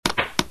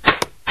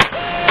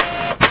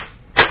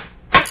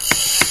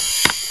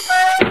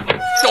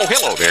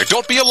Hello there.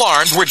 Don't be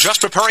alarmed. We're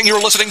just preparing your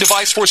listening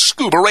device for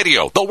Scuba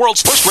Radio, the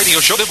world's first radio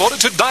show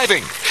devoted to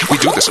diving. We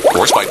do this, of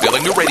course, by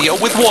filling the radio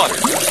with water.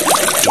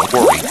 Don't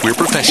worry, we're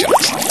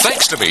professionals.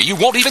 Thanks to me, you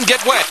won't even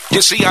get wet.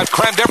 You see, I've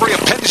crammed every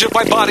appendage of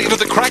my body into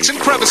the cracks and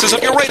crevices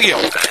of your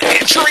radio,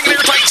 ensuring an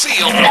airtight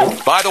seal.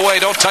 By the way,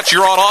 don't touch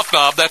your on-off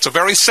knob. That's a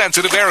very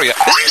sensitive area.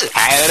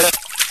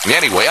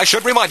 Anyway, I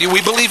should remind you,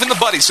 we believe in the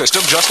buddy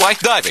system just like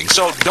diving,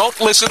 so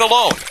don't listen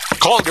alone.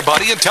 Call your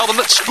buddy and tell them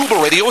that Scuba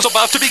Radio is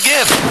about to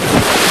begin.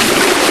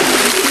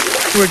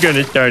 We're going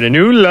to start a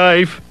new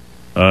life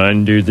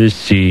under the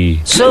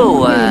sea.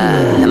 So,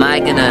 am I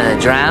gonna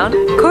drown?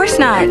 Of course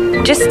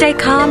not. Just stay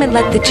calm and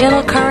let the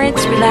gentle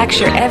currents relax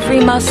your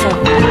every muscle.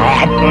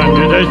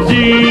 Under the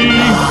sea.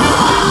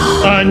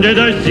 Under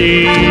the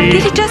sea.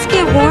 Did it just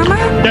get warmer?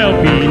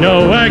 There'll be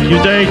no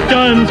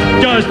accusations,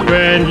 just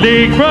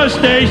friendly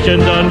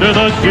crustaceans under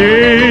the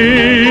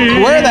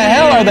sea. Where the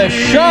hell are the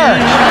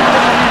sharks?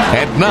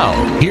 And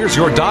now, here's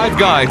your dive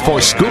guide for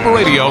Scuba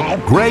Radio,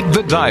 Greg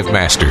the Dive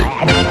Master.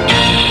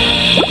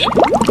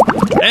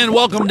 And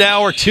welcome to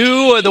Hour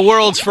 2 of the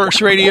world's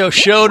first radio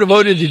show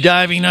devoted to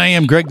diving. I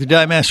am Greg the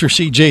Dive Master.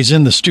 CJ's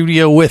in the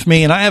studio with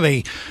me, and I have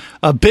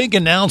a big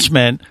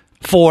announcement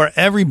for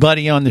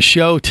everybody on the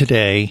show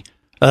today,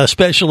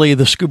 especially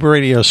the Scuba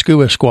Radio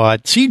Scuba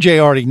Squad. CJ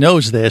already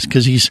knows this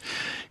because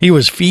he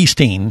was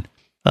feasting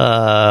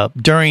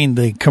during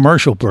the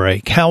commercial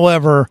break.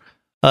 However,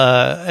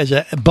 as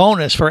a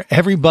bonus for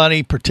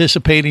everybody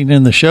participating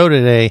in the show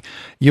today,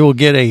 you will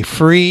get a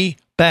free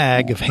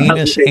bag of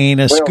heinous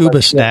anus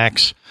scuba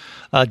snacks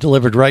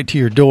delivered right to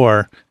your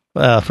door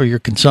for your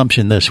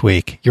consumption this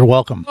week. You're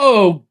welcome.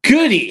 Oh,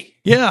 goody.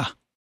 Yeah.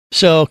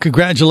 So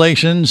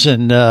congratulations.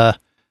 And,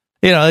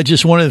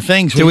 just one of the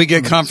things. Did we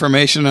get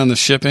confirmation on the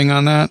shipping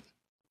on that?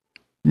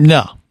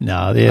 No.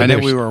 I know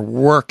we were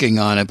working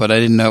on it, but I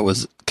didn't know it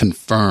was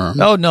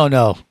confirmed. Oh,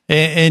 no.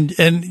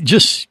 And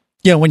just,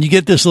 when you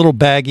get this little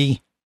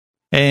baggie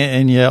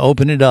and you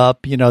open it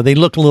up, they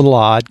look a little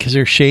odd because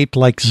they're shaped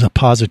like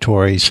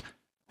suppositories.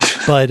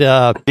 But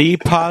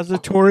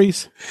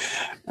depositories.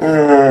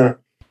 But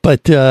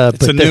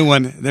it's a new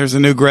one. There's a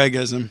new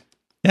Gregism.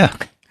 Yeah,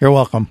 you're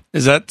welcome.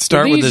 Does that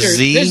start with a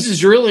Z? This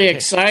is really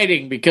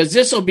exciting because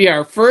this will be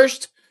our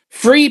first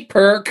free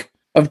perk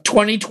of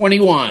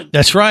 2021.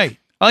 That's right.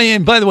 Oh,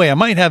 and by the way, I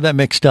might have that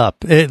mixed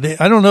up. I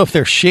don't know if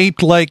they're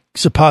shaped like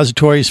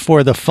suppositories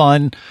for the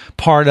fun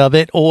part of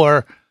it,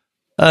 or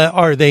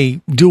are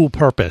they dual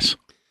purpose?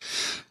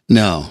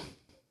 No.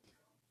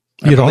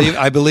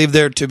 I believe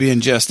they're to be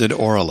ingested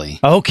orally.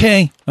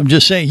 Okay. I'm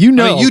just saying, you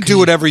you do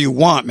whatever you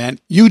want, man.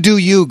 You do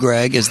you,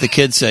 Greg, as the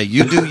kids say.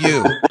 You do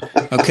you.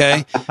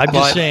 Okay? I'm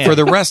just saying. For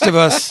the rest of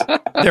us,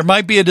 there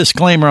might be a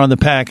disclaimer on the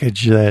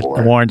package that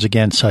warns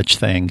against such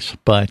things,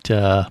 but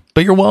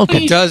you're welcome.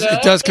 It does I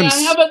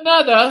have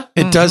another.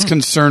 It does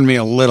concern me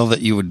a little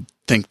that you would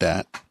think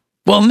that.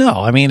 Well, no.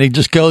 I mean, it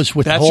just goes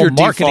with the whole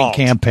marketing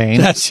campaign.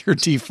 That's your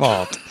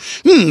default.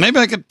 Maybe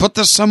I could put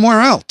this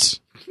somewhere else.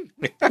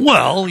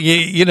 Well,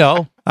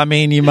 I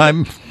mean, you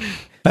might.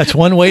 That's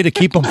one way to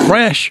keep them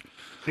fresh.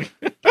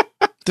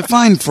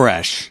 Define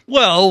fresh.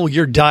 Well,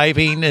 you're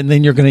diving, and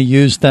then you're going to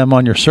use them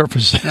on your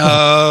surface.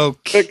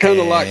 Okay. Kind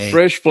of like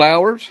fresh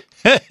flowers.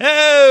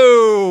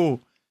 Hey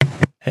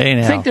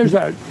now.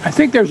 I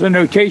think there's a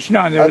notation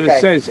on there that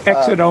says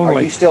exit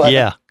only.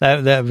 Yeah,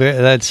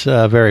 that's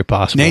very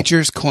possible.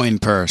 Nature's coin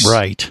purse.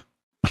 Right.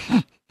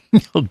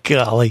 Oh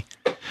golly.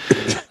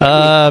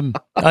 I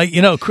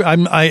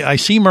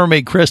see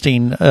Mermaid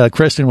Kristen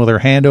with her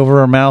hand over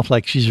her mouth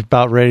like she's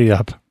about ready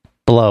to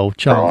blow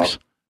chunks.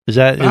 Is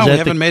that? We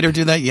haven't made her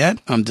do that yet.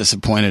 I'm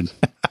disappointed.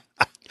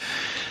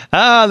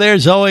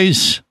 There's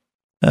always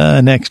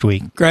next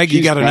week. Greg,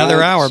 you got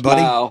another hour, buddy.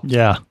 Smile.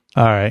 Yeah.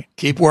 All right.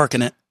 Keep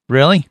working it.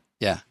 Really?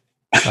 Yeah.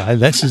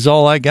 This is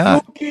all I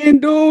got. You can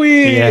do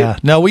it. Yeah.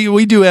 No,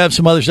 we do have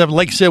some other stuff.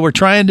 Like I said, we're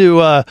trying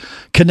to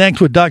connect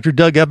with Dr.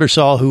 Doug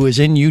Ebersol, who is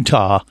in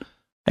Utah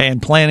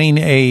and planning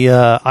a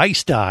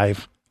ice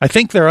dive. I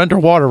think they're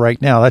underwater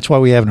right now. That's why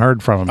we haven't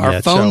heard from them yet.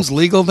 Are phones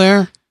legal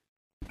there?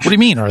 What do you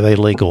mean? Are they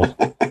legal?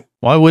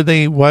 Why would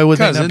they?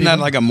 Because isn't that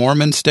like a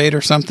Mormon state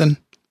or something?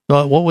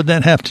 What would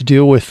that have to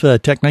do with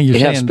technology? They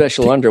have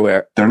special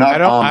underwear. They're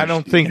not. I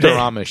don't think they're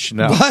Amish.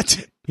 No.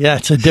 What? Yeah,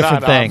 it's a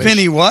different thing.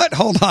 Vinny, what?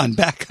 Hold on,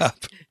 back up.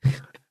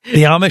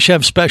 The Amish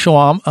have special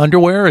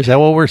underwear? Is that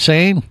what we're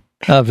saying?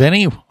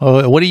 Vinny,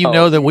 what do you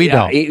know that we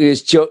don't?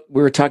 We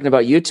were talking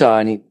about Utah,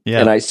 and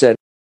I said,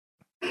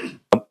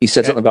 he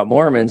said something about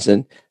Mormons,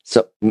 and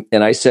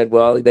I said,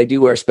 well, they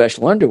do wear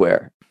special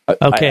underwear.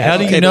 Okay, how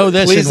do you know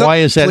this, and why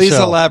is that please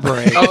so?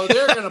 Elaborate. Oh,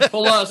 they're going to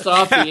pull us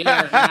off the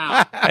air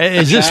now.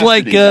 Is this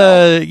like,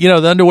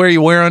 the underwear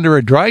you wear under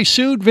a dry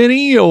suit,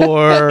 Vinny,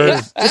 or?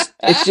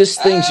 It's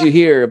just things you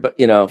hear, but,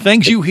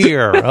 Things you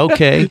hear,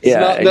 okay.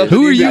 Yeah.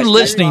 Who are you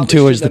listening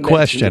to is the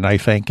question, I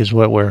think, is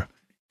what we're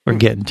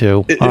getting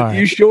to. All right.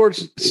 You sure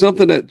it's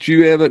something that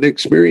you haven't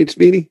experienced,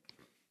 Vinny?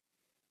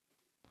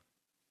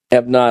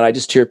 Have not. I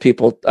just heard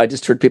people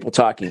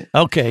talking.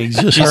 Okay.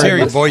 He's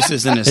hearing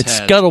voices in his head. It's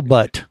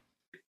scuttlebutt.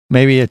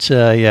 Maybe it's,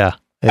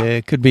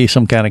 It could be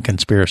some kind of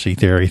conspiracy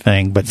theory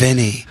thing, but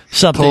Vinny,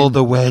 something pull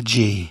the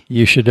wedgie.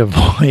 You should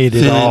avoid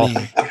it all.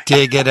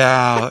 Dig it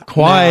out.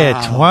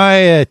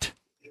 Quiet.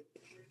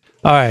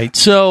 All right.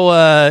 So,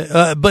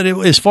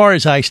 as far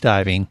as ice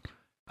diving,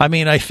 I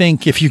mean, I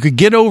think if you could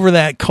get over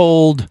that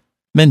cold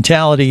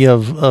mentality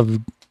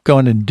of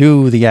going to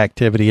do the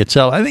activity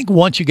itself, I think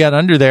once you got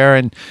under there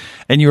and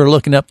you were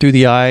looking up through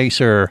the ice,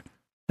 or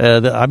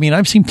I mean,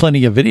 I've seen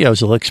plenty of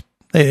videos.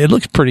 It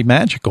looks pretty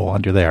magical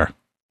under there.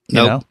 You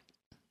know?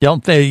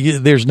 Don't they?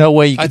 There's no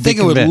way you can. I think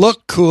it would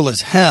look cool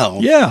as hell.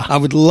 Yeah, I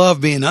would love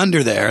being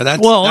under there.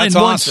 That's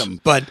awesome.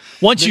 But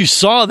once you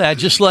saw that,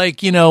 just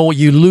like you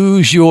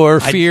lose your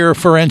fear,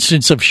 for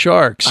instance, of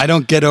sharks. I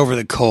don't get over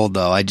the cold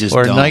though. I just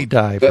or don't. Night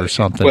dive or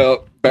something.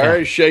 Well,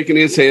 Barry's shaking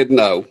his head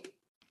no.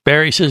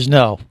 Barry says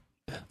no.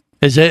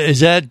 Is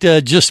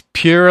that just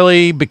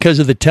purely because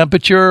of the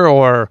temperature,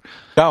 or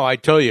no? I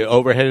tell you,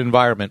 overhead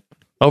environment.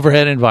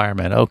 Overhead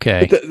environment,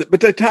 okay. But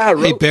the tie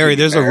rope. Hey, Barry,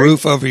 there's a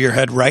roof over your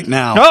head right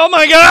now. Oh,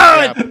 my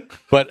God! Yeah,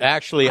 but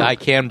actually, I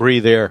can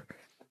breathe there.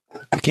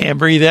 You can't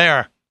breathe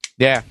there.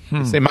 Yeah.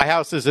 See, my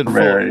house isn't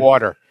full of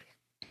water.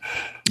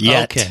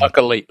 Yet. Okay.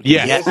 Luckily.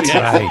 Yeah.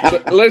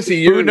 Right. Let's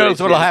see. Who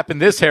knows what'll happen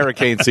this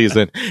hurricane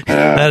season?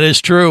 That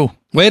is true.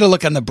 Way to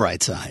look on the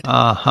bright side.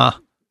 Uh-huh.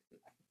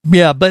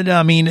 Yeah, but,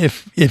 I mean,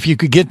 if you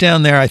could get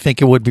down there, I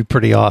think it would be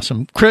pretty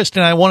awesome.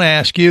 Kristen, I want to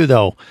ask you,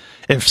 though,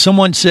 if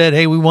someone said,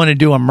 hey, we want to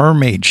do a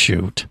mermaid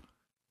shoot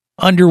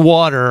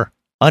underwater,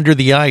 under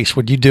the ice,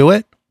 would you do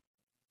it?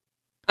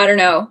 I don't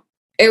know.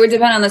 It would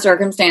depend on the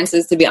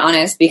circumstances, to be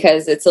honest,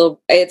 because it's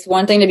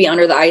one thing to be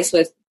under the ice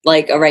with,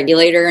 like, a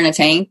regulator and a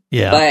tank,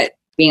 but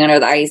being under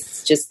the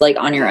ice just, like,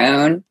 on your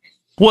own.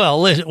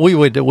 Well, we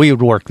would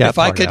work that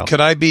part out. Could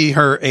I be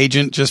her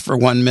agent just for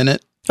 1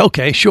 minute?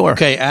 Okay, sure.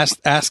 Okay,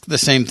 ask the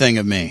same thing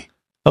of me.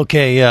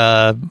 Okay,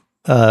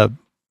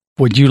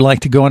 would you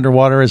like to go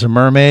underwater as a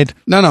mermaid?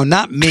 No,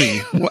 not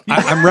me.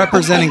 I'm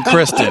representing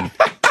Kristen.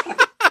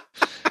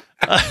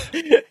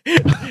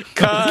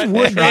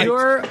 Would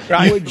your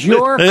client,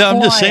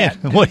 I'm just saying.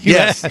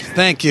 Yes,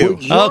 thank you.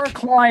 Would your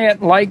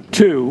client like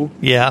to?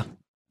 Yeah.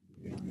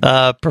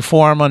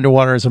 Perform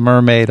underwater as a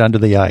mermaid under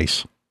the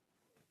ice.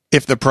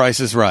 If the price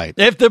is right.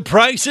 If the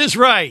price is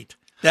right.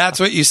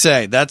 That's what you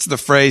say. That's the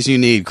phrase you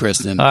need,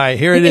 Kristen. All right,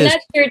 here it is.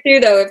 That's true, too,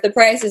 though. If the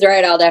price is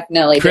right, I'll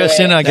definitely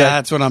Kristen, do it.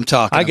 That's what I'm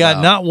talking about. I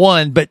got not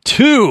one, but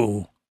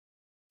 2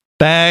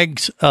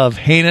 bags of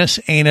heinous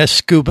anus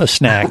scuba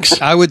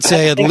snacks. I would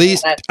say at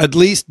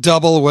least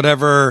double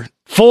whatever.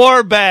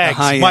 4 bags.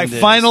 My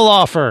final is.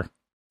 Offer.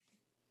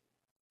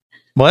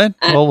 What?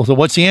 Well, so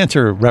what's the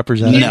answer,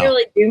 Representative? You didn't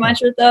really do much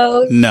with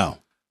those? No.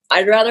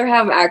 I'd rather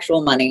have actual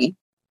money.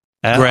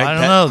 I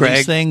don't know.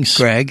 These things.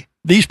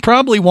 These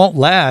probably won't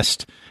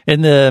last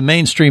in the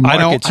mainstream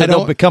market, so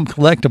they'll become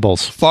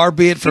collectibles. Far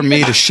be it from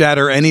me to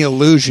shatter any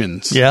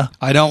illusions. Yeah.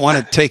 I don't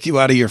want to take you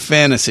out of your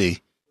fantasy.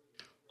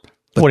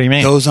 What do you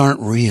mean? Those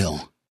aren't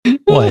real.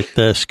 What?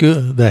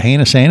 The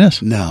heinous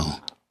anus? No.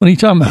 What are you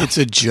talking about? It's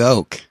a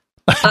joke.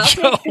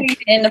 I'll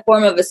take it in the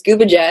form of a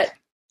scuba jet.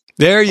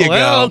 There you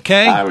go.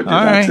 Okay. I would do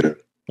all that right. too.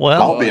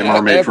 Well, I'll be a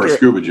mermaid for a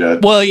scuba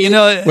jet. Well,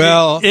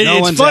 no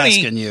it's one's funny.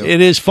 asking you. It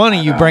is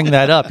funny you bring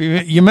that up.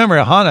 You remember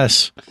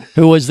Hannes,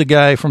 who was the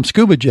guy from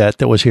Scuba Jet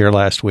that was here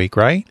last week,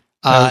 right?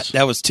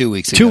 That was 2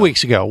 weeks ago. 2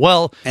 weeks ago.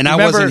 Well, and I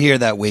wasn't here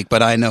that week,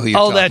 but I know who you're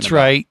talking about. That's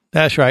right.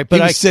 That's right. But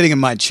he was sitting in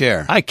my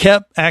chair. I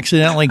kept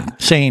accidentally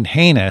saying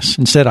Hannes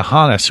instead of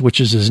Hannes, which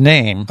is his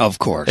name. Of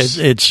course.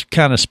 It's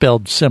kind of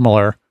spelled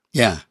similar.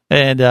 Yeah.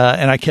 And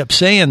I kept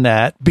saying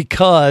that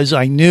because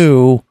I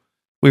knew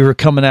we were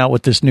coming out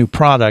with this new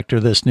product or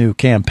this new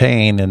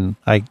campaign, and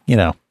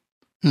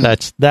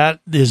that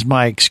is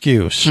my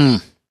excuse.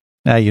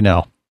 Now you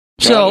know.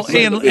 So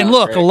and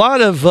look, a lot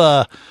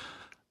of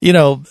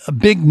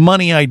big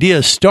money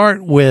ideas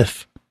start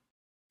with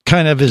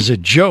kind of as a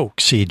joke,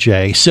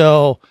 CJ.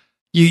 So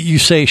you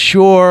say,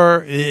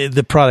 sure,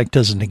 the product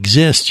doesn't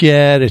exist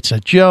yet, it's a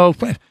joke,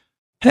 but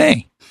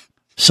hey,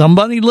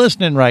 somebody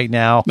listening right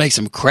now, make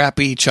some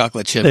crappy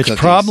chocolate chip cookies.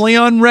 It's probably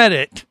on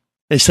Reddit.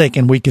 Is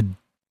thinking we could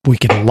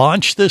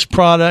launch this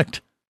product,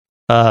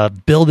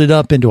 build it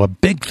up into a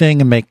big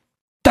thing, and make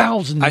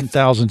thousands and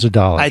thousands of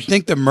dollars. I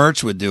think the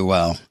merch would do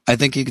well. I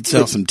think you could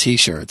sell some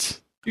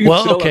T-shirts.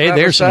 Well, okay,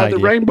 there's an idea.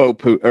 The rainbow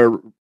poop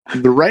or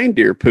the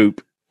reindeer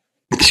poop.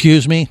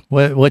 Excuse me.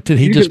 What did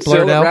he just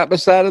blurt out? Right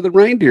beside of the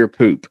reindeer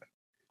poop.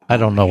 I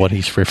don't know what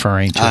he's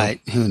referring to.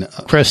 Who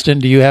knows? Kristen,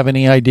 do you have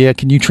any idea?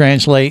 Can you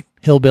translate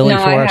hillbilly for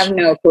us? No, I have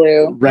no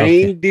clue.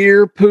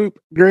 Reindeer poop,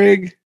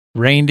 Greg.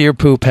 Reindeer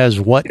poop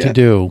has what to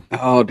do?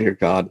 Oh, dear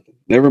God.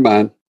 Never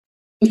mind.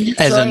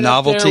 As a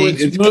novelty,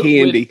 it's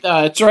candy.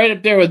 It's right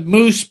up there with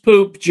moose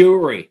poop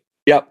jewelry.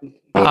 Yep.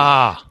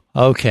 Ah,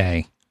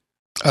 okay.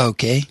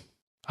 Okay.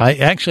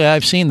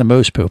 I've seen the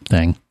moose poop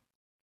thing.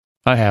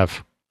 I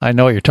have. I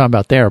know what you're talking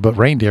about there, but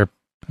reindeer.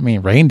 Are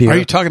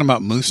you talking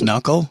about moose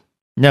knuckle?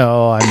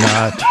 No, I'm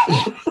not.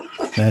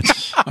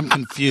 I'm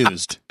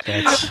confused.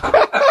 Here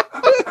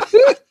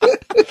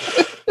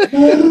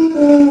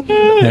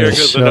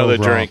goes another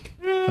drink.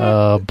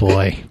 Oh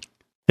boy.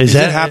 Is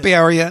that happy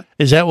hour yet?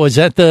 Was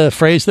that the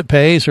phrase that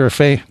pays or a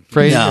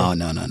phrase? No.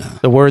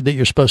 The word that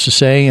you're supposed to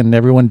say and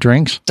everyone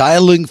drinks?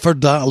 Dialing for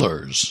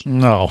dollars.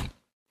 No.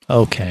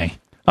 Okay.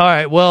 All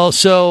right. Well,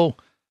 so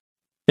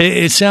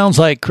it sounds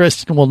like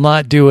Kristen will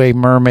not do a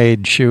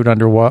mermaid shoot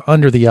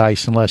under the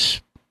ice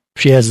unless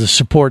she has the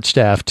support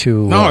staff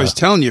to. No, I was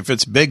telling you, if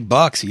it's big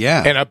bucks,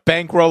 yeah. And a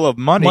bankroll of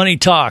money. Money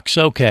talks.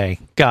 Okay.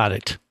 Got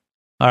it.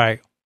 All right.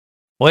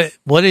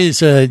 What is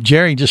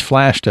Jerry just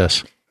flashed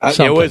us?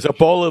 It was a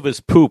bowl of his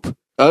poop.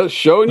 I was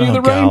showing you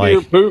the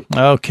reindeer poop.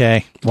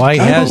 Okay. Why he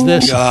has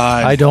this,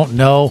 God. I don't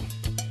know.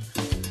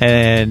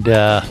 And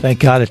thank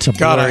God it's a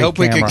God, I hope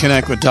camera. we can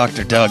connect with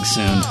Dr. Doug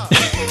soon.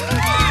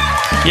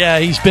 Yeah,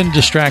 he's been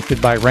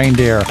distracted by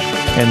reindeer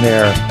and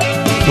their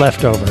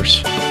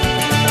leftovers.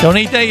 Don't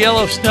eat that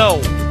yellow snow.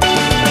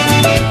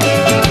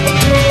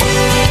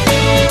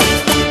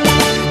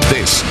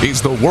 This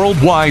is the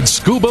Worldwide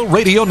Scuba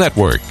Radio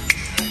Network.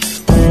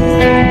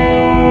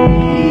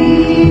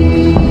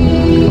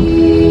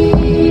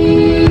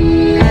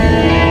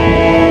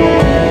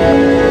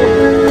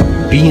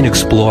 Be an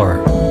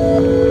explorer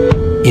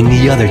in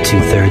the other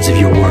 2/3 of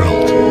your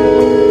world.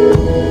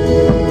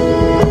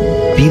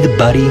 Be the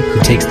buddy who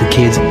takes the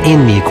kids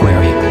in the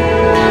aquarium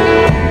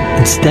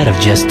instead of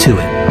just to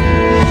it.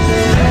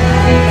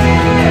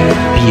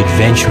 Be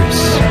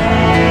adventurous.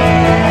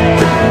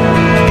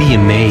 Be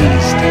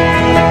amazed.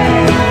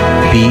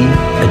 Be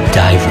a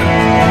diver.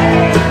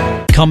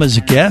 Come as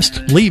a guest,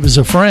 leave as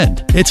a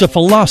friend. It's a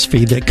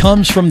philosophy that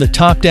comes from the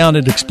top down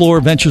at Explorer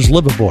Ventures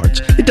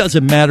liveaboards. It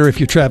doesn't matter if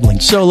you're traveling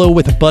solo,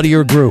 with a buddy,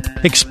 or group.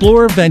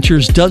 Explorer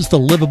Ventures does the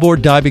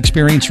liveaboard dive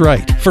experience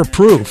right. For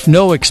proof,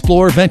 no,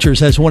 Explorer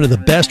Ventures has one of the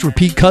best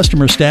repeat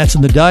customer stats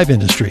in the dive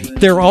industry.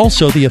 They're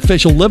also the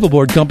official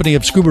liveaboard company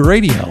of Scuba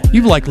Radio.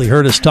 You've likely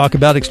heard us talk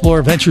about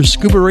Explorer Ventures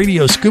Scuba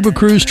Radio scuba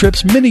cruise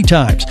trips many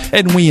times,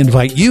 and we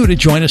invite you to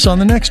join us on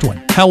the next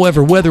one.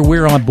 However, whether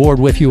we're on board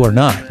with you or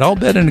not, I'll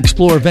bet an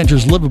Explorer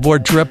Ventures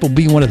liveaboard trip will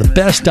be one of the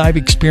best dive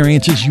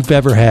experiences you've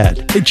ever had.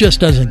 It just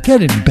doesn't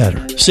get any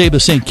better. Saba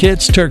St.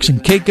 Kitts, Turks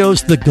and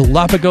Caicos, the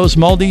Galapagos,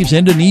 Maldives,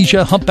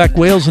 Indonesia, humpback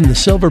whales, and the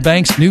Silver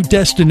Banks, new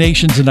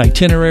destinations and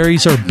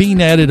itineraries are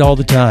being added all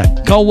the time.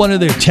 Call one of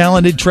their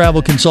talented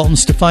travel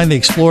consultants to find the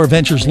Explorer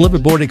Ventures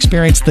liveaboard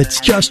experience that's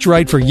just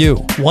right for you.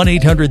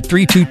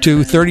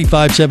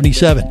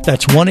 1-800-322-3577.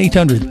 That's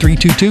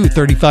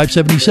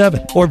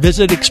 1-800-322-3577. Or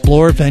visit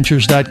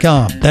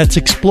explorerventures.com. That's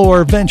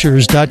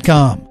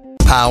explorerventures.com.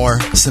 Power,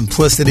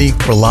 simplicity,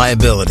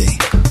 reliability.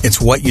 It's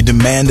what you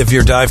demand of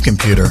your dive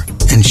computer,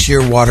 and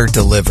Shearwater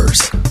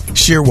delivers.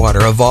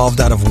 Shearwater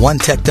evolved out of one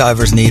tech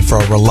diver's need for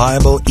a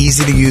reliable,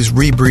 easy-to-use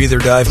rebreather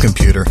dive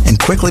computer and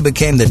quickly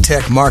became the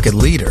tech market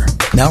leader.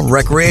 Now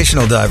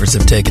recreational divers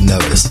have taken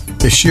notice.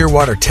 The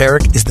Shearwater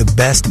Taric is the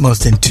best,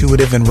 most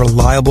intuitive, and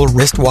reliable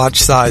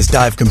wristwatch-sized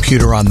dive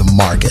computer on the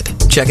market.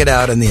 Check it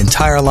out and the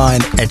entire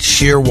line at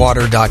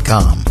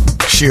shearwater.com.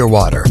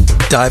 Shearwater,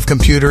 dive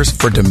computers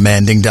for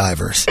demanding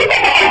divers.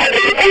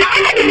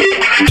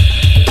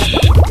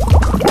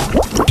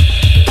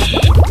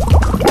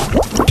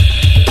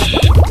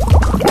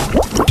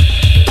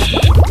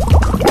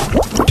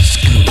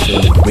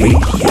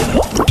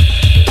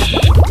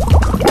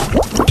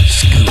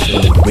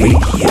 Scuba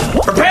Radio.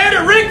 Prepare to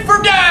rig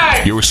for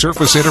dive! Your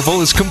surface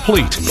interval is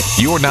complete.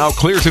 You are now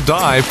clear to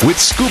dive with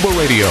Scuba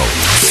Radio.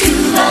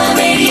 Scuba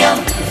Radio.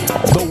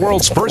 The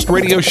world's first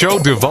radio show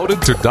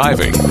devoted to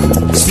diving.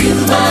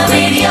 Scuba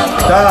Radio.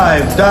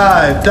 Dive,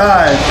 dive,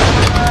 dive.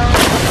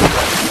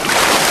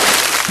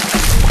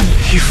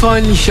 You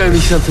finally show me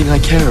something I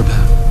care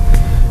about,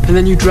 and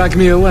then you drag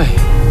me away.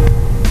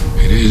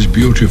 It is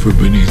beautiful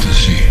beneath the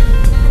sea.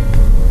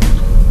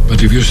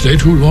 But if you stay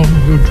too long,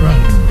 you'll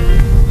drown.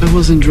 I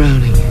wasn't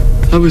drowning.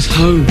 I was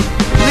home.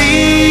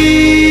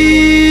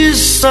 Please,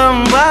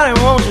 somebody,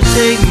 won't you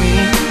take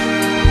me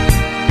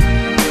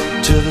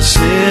to the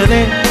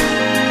city,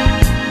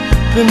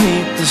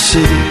 beneath the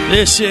city.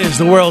 This is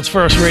the world's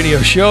first radio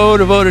show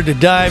devoted to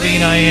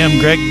diving. I am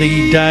Greg,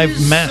 the Dive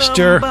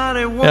Master.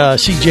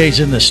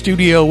 CJ's in the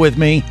studio with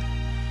me.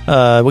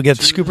 We got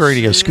the Scuba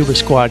Radio Scuba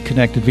Squad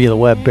connected via the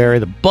web. Barry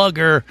the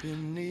Bugger,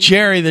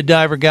 Jerry the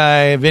Diver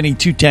Guy, Vinny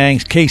Two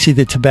Tanks, Casey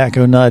the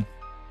Tobacco Nut,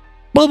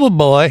 Bubble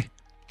Boy.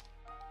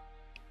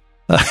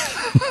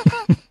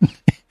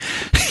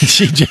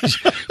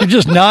 You're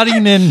just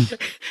nodding and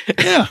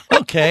yeah,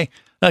 okay.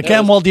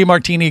 Camwell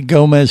DiMartini,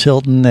 Gomez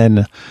Hilton,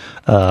 and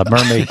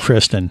Mermaid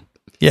Kristen.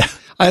 Yeah,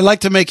 I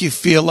like to make you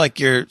feel like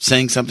you're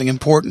saying something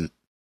important.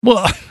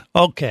 Well,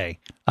 okay.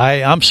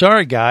 I'm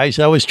sorry, guys.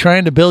 I was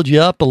trying to build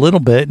you up a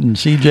little bit, and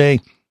CJ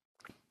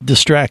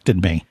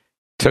distracted me.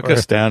 Took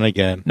us down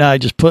again. No, I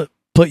just put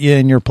you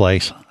in your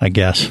place, I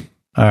guess.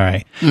 All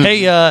right.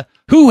 Hey,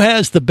 who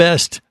has the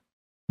best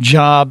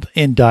job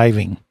in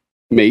diving?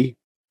 Me.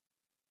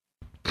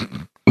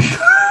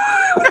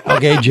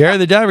 Okay, Jerry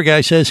the Diver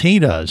Guy says he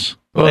does.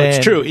 Well,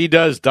 it's true. He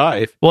does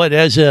dive. What,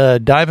 as a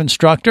dive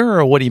instructor,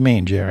 or what do you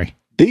mean, Jerry?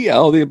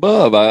 All the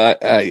above.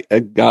 I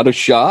got a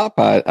shop.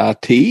 I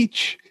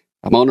teach.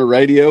 I'm on the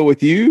radio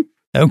with you.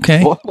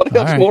 Okay. What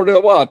else more do I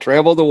want?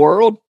 Travel the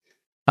world?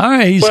 All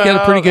right, he's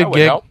got a pretty good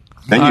gig.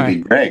 Then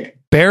you'd be Greg.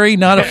 Barry,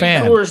 not a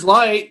fan. Coors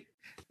Light.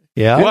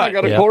 Yeah. I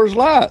got a Coors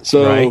Light.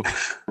 So,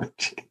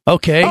 right.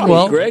 Okay,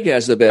 well. Greg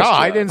has the best job.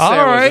 I didn't say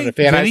I wasn't a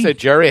fan. I said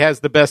Jerry has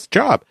the best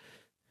job.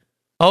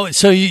 Oh,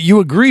 so you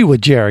agree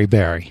with Jerry,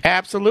 Barry?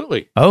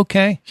 Absolutely.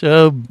 Okay,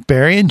 so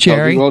Barry and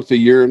Jerry. He wants to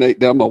urinate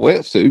down my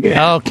wetsuit.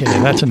 Yeah. Okay,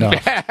 that's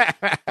enough.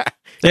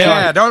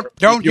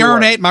 Don't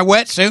urinate my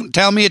wetsuit and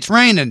tell me it's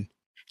raining.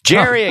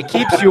 Jerry, it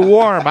keeps you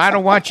warm. I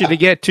don't want you to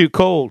get too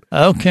cold.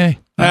 Okay.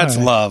 That's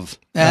love.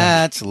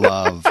 That's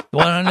love.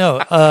 Well, I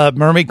don't know.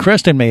 Mermaid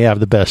Kristen may have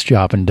the best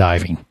job in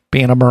diving.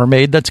 Being a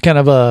mermaid, that's kind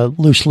of a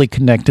loosely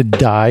connected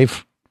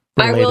dive.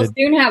 I will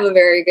soon have a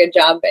very good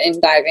job in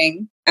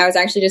diving. I was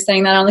actually just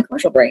saying that on the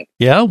commercial break.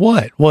 Yeah,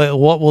 what?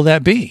 What will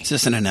that be? Is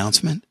this an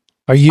announcement?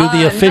 Are you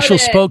the official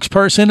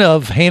spokesperson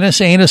of Hannah's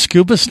Anus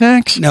Scuba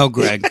Snacks? No,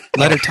 Greg.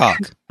 Let her talk.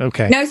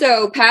 Okay. No,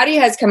 so Patty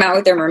has come out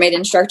with their mermaid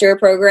instructor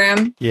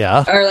program.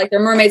 Yeah. Or like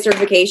their mermaid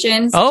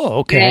certifications.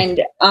 Oh, okay.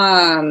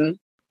 And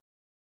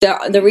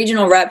the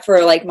regional rep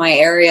for like my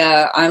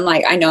area, I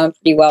know him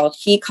pretty well.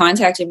 He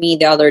contacted me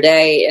the other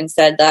day and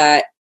said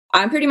that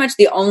I'm pretty much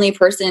the only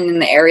person in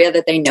the area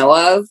that they know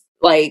of,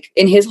 like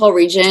in his whole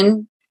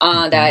region,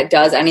 that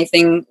does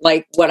anything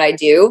like what I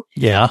do.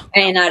 Yeah.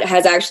 And that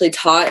has actually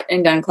taught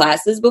and done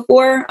classes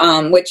before,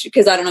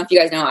 because I don't know if you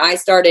guys know,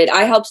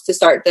 I helped to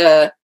start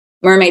the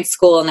mermaid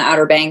school in the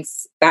Outer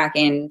Banks back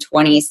in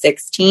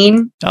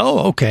 2016.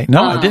 Oh, okay.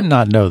 No, I did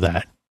not know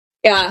that.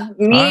 Yeah.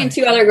 Me and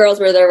two other girls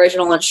were the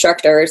original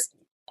instructors.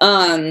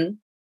 And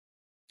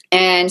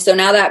so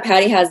now that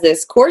Patty has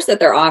this course that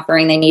they're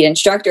offering, they need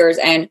instructors,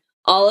 and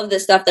all of the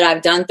stuff that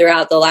I've done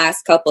throughout the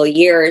last couple of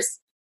years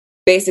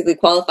basically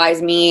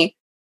qualifies me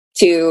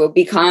to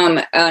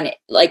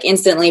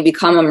instantly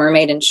become a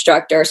mermaid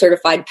instructor,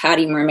 certified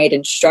Patty mermaid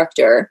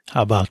instructor.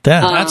 How about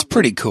that? That's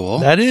pretty cool.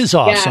 That is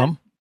awesome.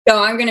 Yeah.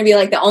 So I'm going to be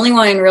like the only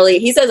one really,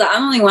 he says that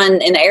I'm the only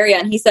one in the area.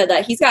 And he said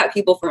that he's got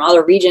people from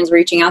other regions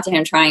reaching out to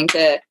him, trying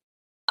to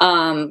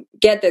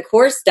get the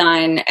course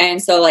done.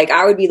 And so like,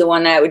 I would be the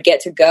one that would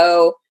get to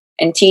go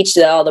and teach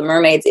all the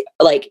mermaids,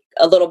 like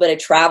a little bit of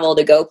travel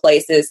to go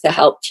places to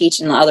help teach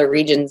in the other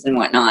regions and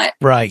whatnot.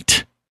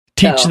 Right.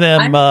 Teach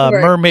them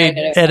mermaid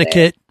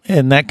etiquette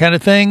and that kind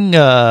of thing.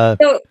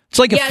 It's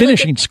like a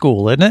finishing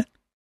school, isn't it?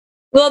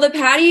 Well, the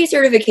Patty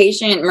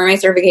certification,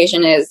 mermaid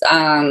certification is,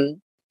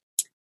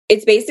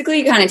 it's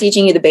basically kind of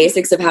teaching you the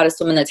basics of how to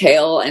swim in the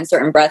tail, and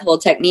certain breath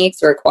hold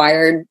techniques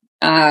required,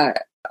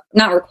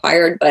 not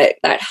required, but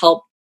that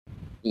help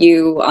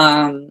you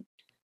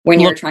when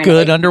you're trying to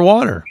look good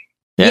underwater.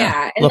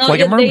 Yeah, and look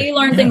like a mermaid. They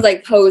learn things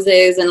like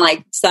poses and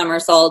like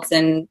somersaults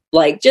and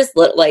like just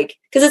like,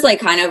 because it's like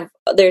kind of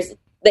the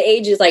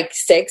age is like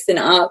 6 and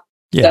up.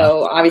 Yeah.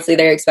 So obviously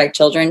they expect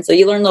children. So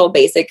you learn little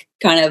basic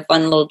kind of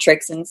fun little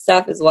tricks and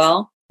stuff as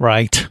well.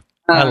 Right.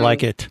 I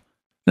like it.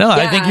 No,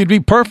 I think you'd be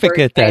perfect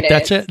at that.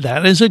 That's it.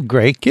 That is a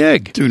great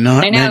gig. Do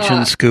not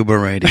mention scuba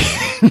radio.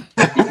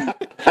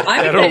 I'm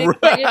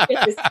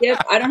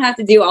I don't have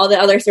to do all the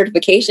other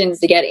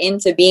certifications to get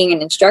into being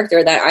an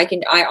instructor. That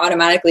I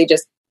automatically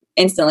just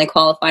instantly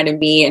qualify to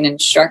be an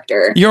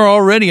instructor. You're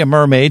already a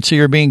mermaid, so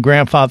you're being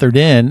grandfathered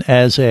in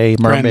as a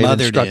mermaid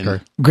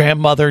instructor.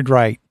 Grandmothered,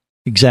 right.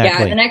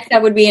 Exactly. Yeah, the next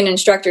step would be an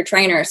instructor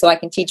trainer, so I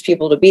can teach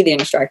people to be the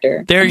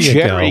instructor. There you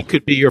go. Jerry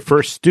could be your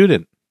first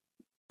student.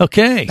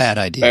 Okay. Bad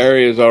idea.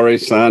 Barry has already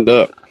signed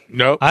up.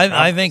 Nope.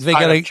 I think they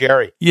got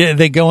Jerry. Yeah,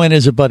 they go in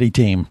as a buddy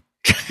team.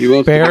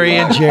 Barry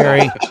and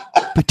Jerry,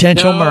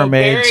 potential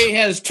mermaids. Barry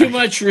has too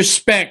much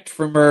respect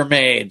for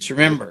mermaids.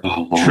 Remember,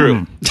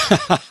 true.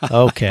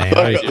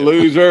 Okay,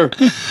 loser.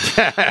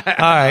 All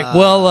right.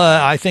 Well,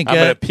 I think I'm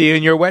gonna pee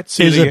in your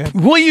wetsuit again.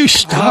 Will you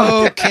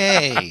stop?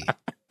 Okay.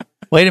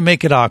 Way to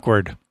make it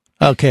awkward.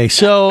 Okay,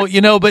 so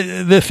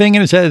but the thing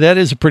is that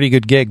is a pretty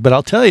good gig. But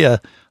I'll tell you,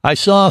 I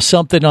saw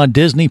something on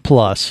Disney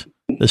Plus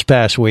this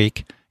past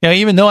week.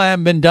 Even though I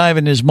haven't been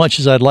diving as much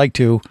as I'd like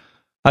to,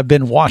 I've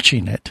been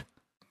watching it.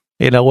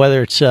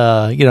 Whether it's,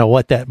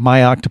 that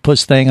My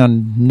Octopus thing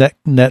on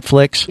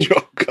Netflix.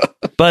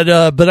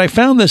 Oh, but I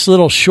found this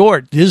little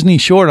Disney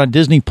short on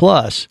Disney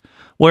Plus,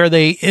 where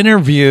they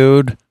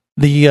interviewed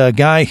the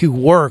guy who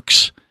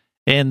works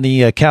in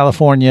the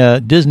California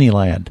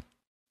Disneyland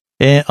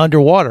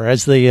underwater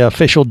as the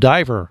official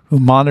diver who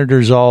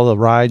monitors all the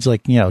rides,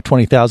 like,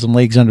 20,000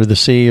 Leagues Under the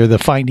Sea or the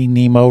Finding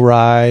Nemo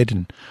ride.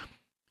 And,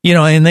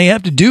 and they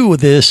have to do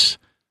with this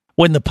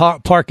when the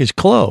park is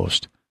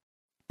closed.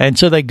 And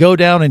so they go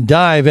down and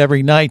dive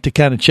every night to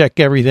kind of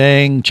check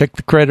everything, check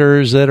the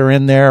critters that are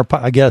in there,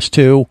 I guess,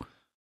 too.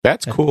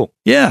 That's cool.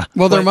 Yeah.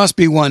 Well, there must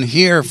be one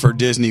here for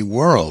Disney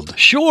World.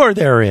 Sure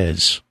there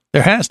is.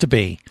 There has to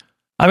be.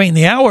 I mean,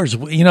 the hours,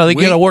 they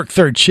got to work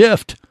third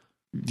shift.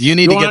 You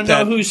need to get that.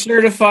 You know who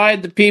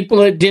certified the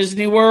people at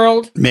Disney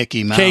World?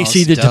 Mickey Mouse.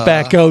 Casey the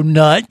tobacco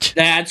nut.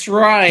 That's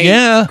right.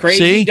 Yeah.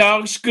 Crazy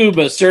Dog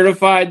Scuba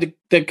certified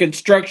the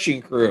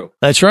construction crew.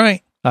 That's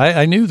right.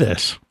 I knew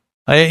this.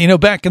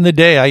 Back in the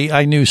day,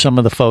 I knew some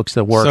of the folks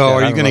that worked. So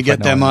are you going to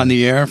get them on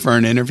the air for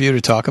an interview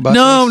to talk about this?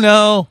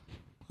 No.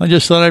 I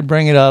just thought I'd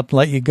bring it up,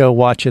 let you go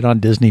watch it on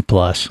Disney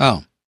Plus.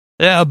 Oh.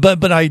 Yeah,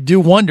 but I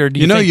do wonder. Do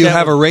you know think you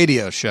have a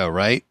radio show,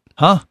 right?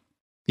 Huh?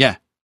 Yeah.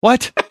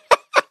 What?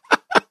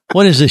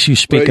 What is this you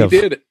speak of?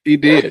 He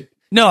did.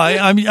 No,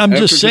 I'm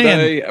just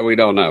saying. Today, we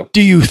don't know.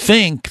 Do you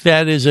think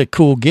that is a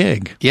cool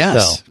gig?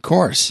 Yes, though? Of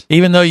course.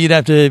 Even though you'd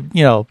have to,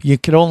 you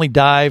could only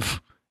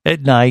dive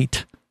at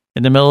night,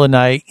 in the middle of the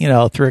night,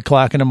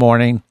 3:00 in the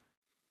morning.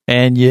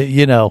 And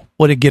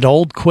would it get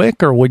old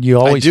quick, or would you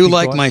always? I do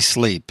like my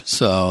sleep,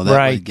 so that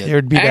right. Would get...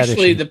 There'd be actually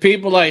that issue. The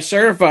people I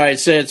certified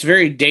said it's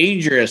very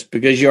dangerous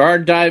because you are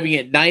diving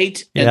at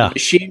night and the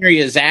machinery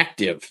is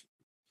active.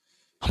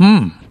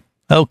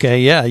 Okay,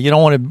 yeah, you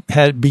don't want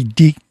to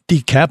be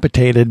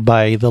decapitated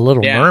by the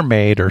Little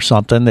Mermaid or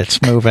something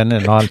that's moving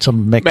and on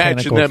some mechanical.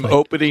 Imagine them thing.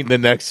 opening the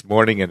next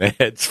morning and the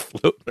head's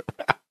floating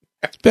around.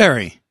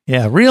 Barry.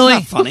 Yeah, really?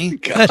 It's not funny.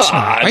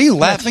 Are you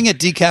laughing at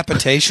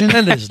decapitation?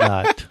 That is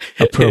not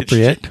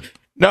appropriate.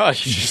 No,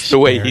 it's just the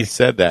way he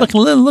said that.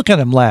 Look at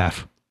him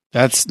laugh.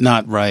 That's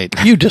not right.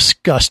 You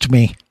disgust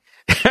me.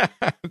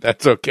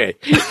 That's okay.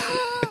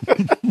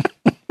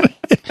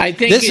 I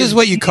think this is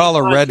what you call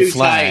a red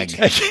flag.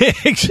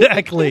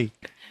 Exactly.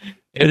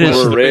 It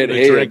is red.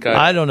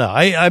 I don't know.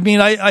 I mean,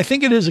 I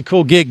think it is a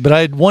cool gig, but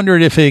I'd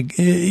wondered if it'd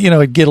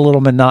get a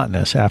little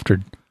monotonous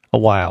after a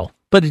while.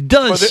 But it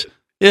does.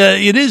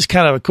 It is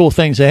kind of a cool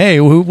thing to say, hey,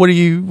 what do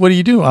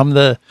you do? I'm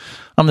the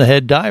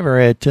head diver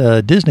at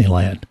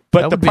Disneyland.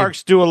 But the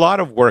parks do a lot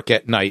of work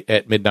at night,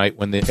 at midnight,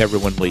 when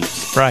everyone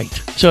leaves. Right.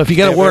 So if you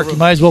got to work, you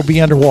might as well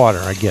be underwater,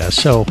 I guess.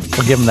 So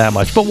we'll give them that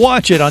much. But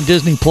watch it on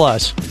Disney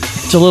Plus.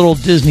 It's a little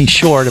Disney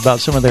short about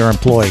some of their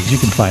employees. You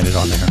can find it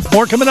on there.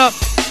 More coming up.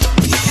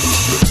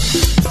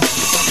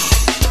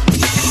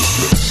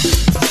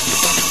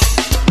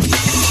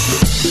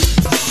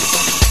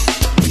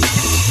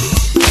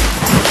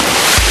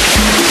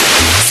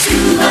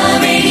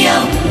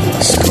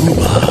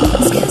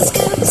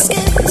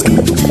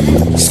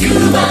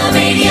 Scuba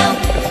Radio.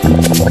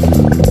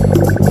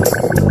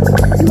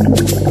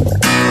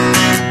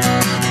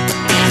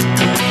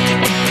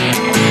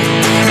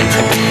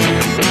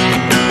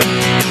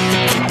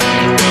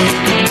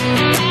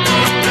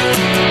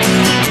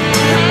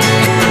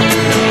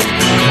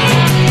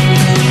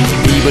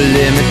 People,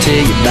 let me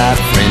tell you about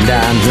a friend I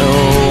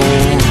know.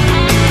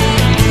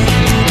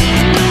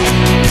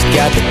 He's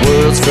got the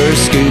world's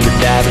first scuba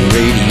diving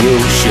radio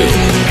show.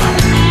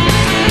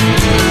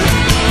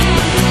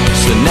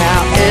 So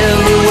now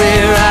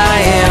everywhere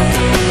I am,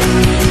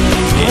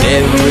 and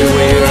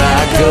everywhere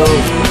I go,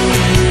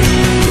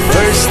 the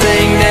first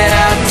thing that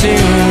I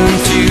tune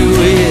to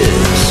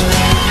is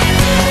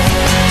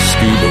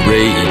Scuba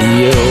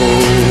Radio.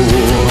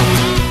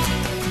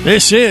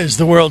 This is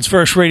the world's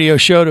first radio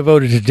show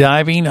devoted to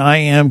diving. I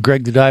am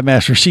Greg the Dive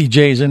Master.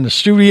 CJ's in the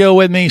studio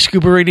with me.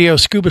 Scuba Radio,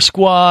 Scuba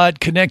Squad,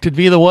 connected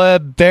via the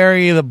web.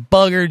 Barry the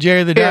Bugger,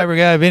 Jerry the Diver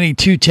Guy, Vinny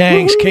Two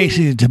Tanks,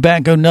 Casey the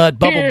Tobacco Nut,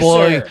 Bubble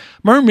Boy,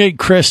 Mermaid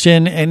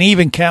Kristen, and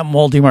even Captain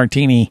Walt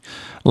Martini,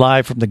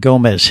 live from the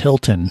Gomez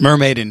Hilton.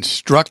 Mermaid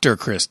Instructor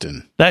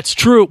Kristen. That's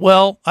true.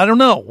 Well, I don't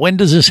know. When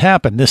does this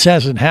happen? This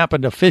hasn't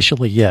happened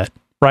officially yet.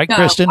 Right, no,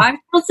 Kristen? I'm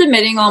still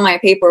submitting all my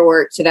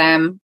paperwork to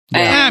them.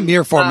 And,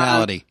 mere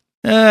formality.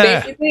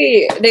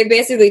 They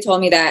basically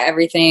told me that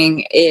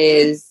everything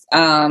is,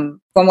 from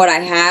what I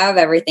have,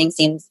 everything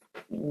seems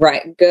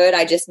good.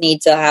 I just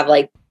need to have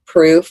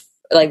proof,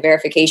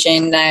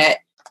 verification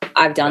that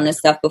I've done this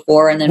stuff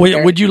before. And then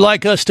would you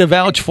like us to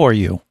vouch for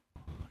you?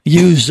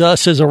 Use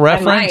us as a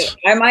reference?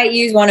 I might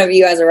use one of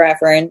you as a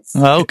reference.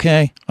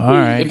 Okay. All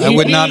right. I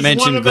would not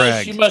mention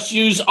Greg. You must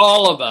use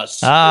all of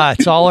us.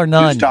 It's all or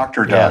none. Use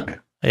Dr. Doug.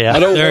 Yeah. I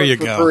don't there work you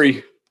for go.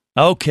 Free.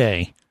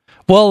 Okay.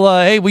 Well,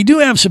 hey, we do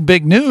have some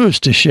big news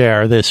to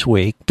share this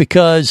week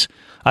because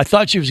I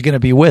thought she was going to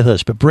be with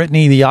us, but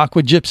Brittany, the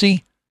Aqua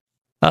Gypsy,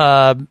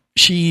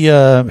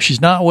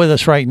 she's not with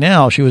us right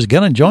now. She was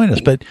going to join us,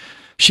 but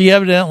she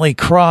evidently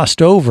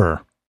crossed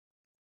over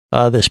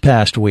this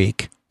past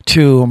week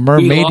to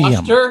Mermaidium. You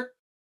lost her?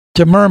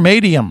 To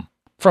Mermaidium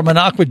from an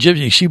Aqua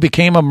Gypsy. She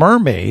became a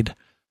mermaid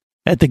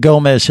at the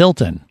Gomez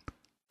Hilton,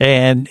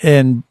 and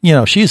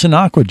she's an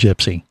Aqua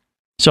Gypsy.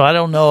 So I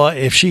don't know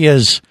if she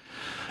has,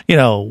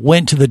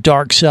 went to the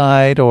dark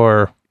side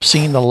or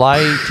seen the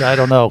light. I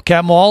don't know.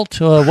 Captain Walt,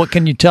 what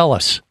can you tell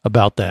us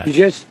about that?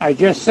 I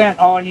just sent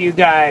all you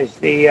guys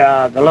the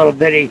little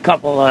bitty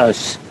couple of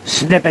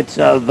snippets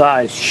of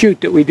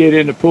shoot that we did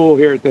in the pool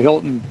here at the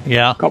Hilton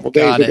a couple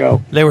days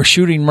ago. They were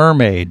shooting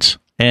mermaids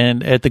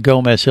and at the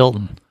Gomez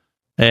Hilton.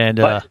 And,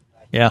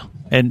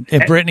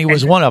 and Brittany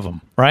was one of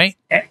them, right?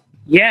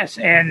 Yes,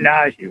 and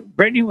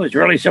Brittany was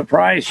really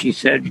surprised. She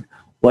said,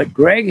 what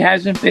Greg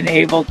hasn't been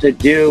able to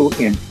do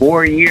in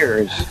 4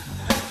 years,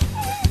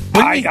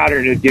 I got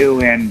her to do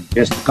in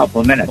just a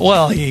couple of minutes.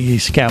 Well,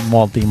 he's Captain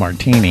Walt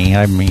Martini.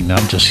 I mean,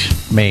 I'm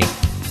just me.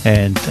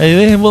 And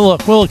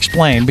we'll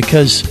explain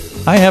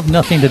because I have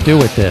nothing to do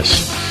with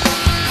this.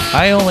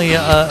 I only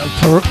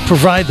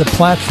provide the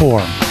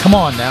platform. Come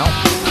on now.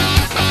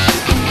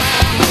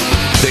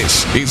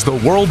 This is the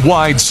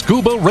Worldwide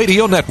Scuba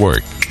Radio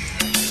Network.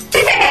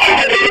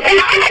 Okay,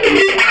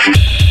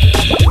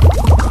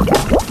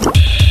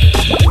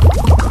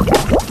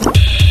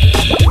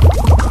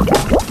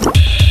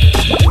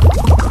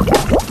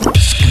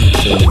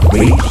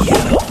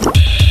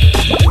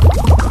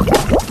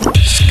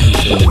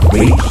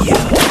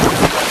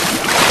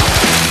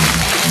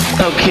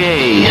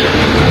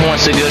 who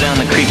wants to go down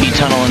the creepy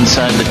tunnel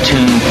inside the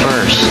tomb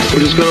first? We're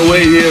just gonna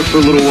wait here for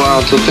a little while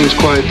until things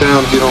quiet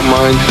down, if you don't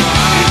mind.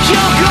 You're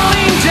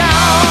going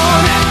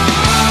down.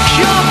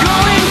 You're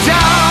going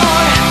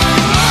down.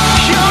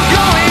 You're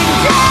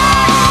going down.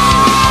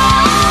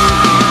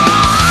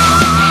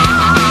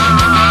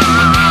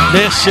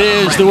 This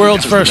is the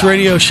world's first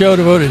radio show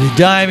devoted to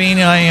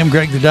diving. I am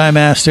Greg the Dive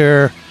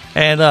Master.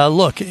 And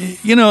look,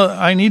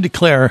 I need to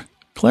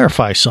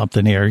clarify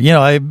something here.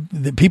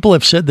 People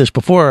have said this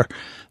before,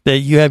 that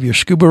you have your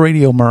scuba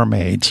radio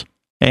mermaids,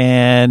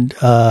 and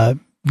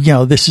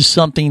this is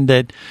something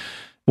that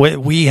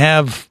we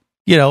have.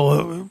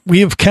 We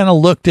have kind of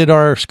looked at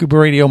our scuba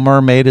radio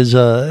mermaid as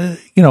a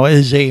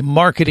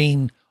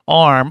marketing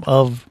arm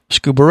of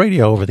scuba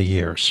radio over the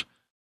years.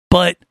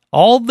 But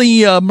all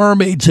the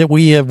mermaids that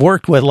we have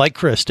worked with, like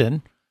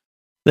Kristen,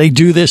 they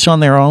do this on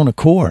their own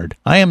accord.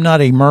 I am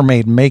not a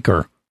mermaid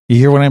maker. You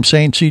hear what I'm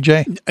saying,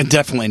 CJ?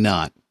 Definitely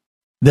not.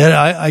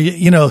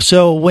 That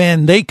so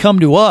when they come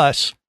to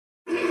us,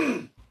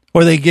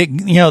 or they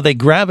they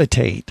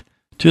gravitate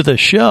to the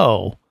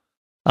show,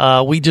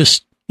 we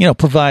just,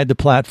 provide the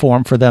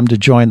platform for them to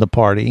join the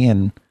party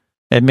and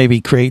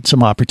maybe create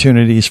some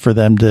opportunities for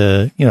them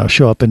to,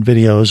 show up in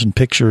videos and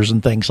pictures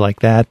and things like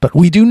that. But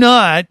we do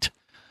not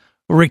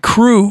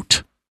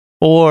recruit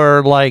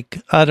or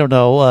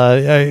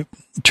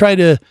try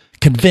to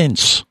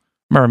convince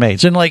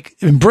mermaids. And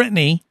in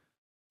Brittany,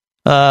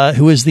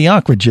 who is the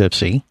Aqua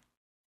Gypsy,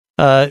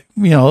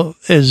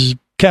 as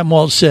Captain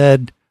Walt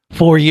said,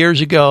 4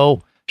 years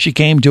ago, she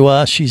came to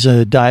us. She's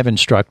a dive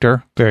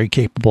instructor, very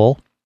capable,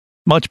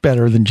 much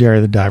better than Jerry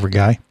the Diver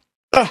Guy.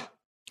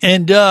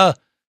 And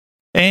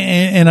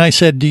I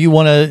said, do you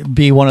want to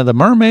be one of the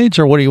mermaids,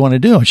 or what do you want to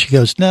do? And she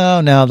goes,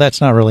 no,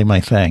 that's not really my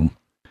thing.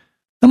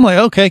 I'm like,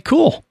 okay,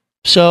 cool.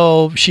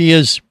 So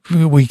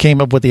we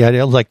came up with the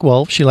idea,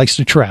 she likes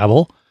to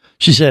travel.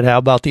 She said, how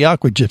about the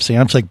Aqua Gypsy?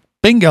 I'm like,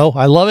 bingo,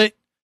 I love it.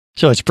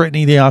 So it's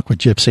Brittany the Aqua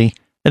Gypsy.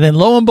 And then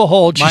lo and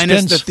behold,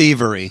 minus the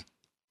thievery.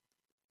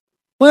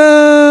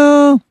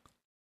 Well,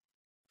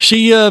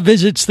 she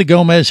visits the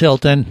Gomez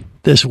Hilton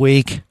this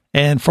week,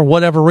 and for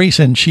whatever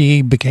reason,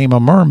 she became a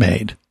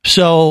mermaid.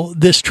 So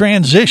this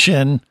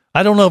transition,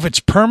 I don't know if it's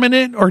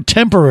permanent or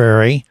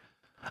temporary.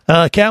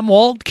 Captain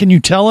Walt, can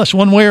you tell us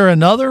one way or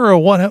another, or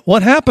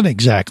what happened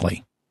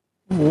exactly?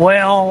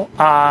 Well,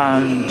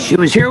 she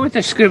was here with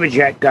the scuba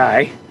jet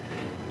guy.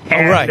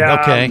 And, right.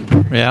 Okay.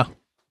 Yeah.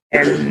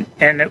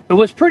 And it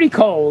was pretty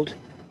cold.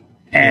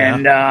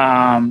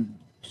 And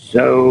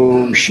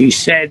so she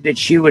said that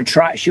she would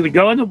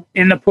go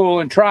in the pool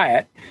and try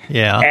it.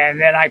 Yeah. And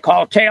then I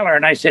called Taylor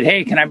and I said,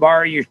 hey, can I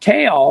borrow your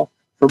tail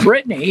for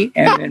Brittany?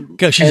 And then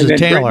because she's a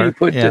tailor.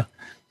 Brittany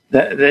put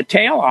the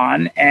tail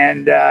on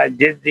and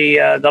did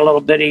the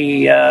little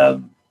bitty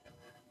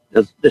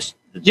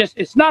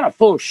it's not a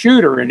full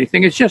shoot or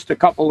anything. It's just a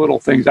couple little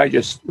things. I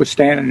just was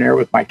standing there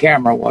with my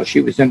camera while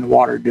she was in the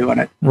water doing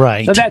it.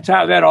 Right. So that's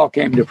how that all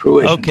came to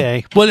fruition.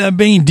 Okay. Well, I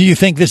mean, do you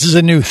think this is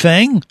a new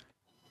thing?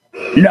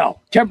 No,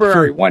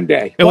 temporary. One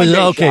day. It was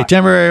okay. Shot.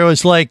 Temporary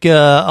was like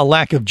a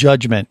lack of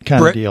judgment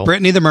kind of deal.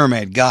 Brittany the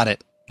Mermaid, got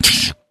it.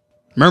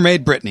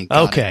 Mermaid Brittany.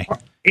 Okay.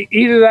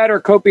 Either that or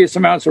copious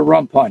amounts of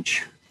rum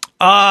punch.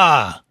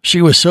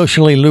 She was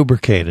socially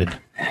lubricated,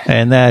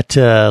 and that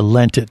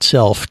lent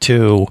itself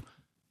to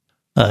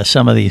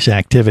some of these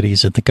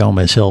activities at the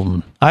Gomez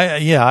Hilton.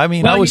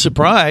 I was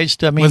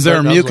surprised. Was there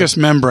a mucous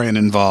membrane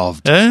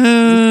involved?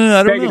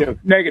 I don't know.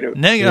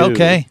 Negative.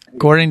 Okay.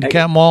 According to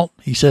Captain Walt,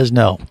 he says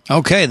no.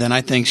 Okay, then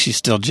I think she's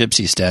still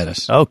gypsy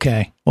status.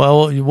 Okay.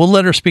 Well, we'll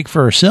let her speak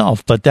for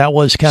herself, but that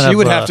was She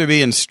would have to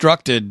be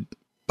instructed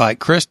by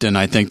Kristen,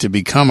 I think, to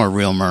become a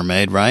real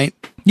mermaid, right?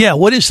 Yeah.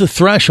 What is the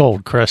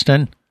threshold,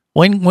 Kristen?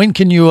 When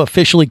can you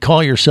officially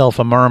call yourself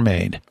a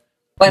mermaid?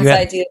 Once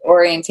I do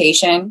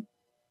orientation.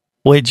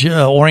 Which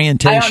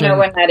orientation? I don't know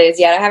when that is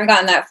yet. I haven't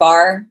gotten that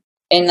far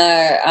in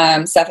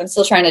the stuff. I'm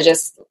still trying to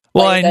just.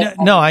 Well,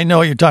 I know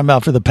what you're talking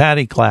about for the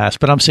PADI class,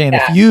 but I'm saying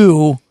if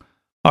you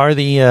are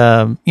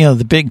the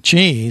the big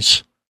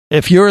cheese,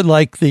 if you're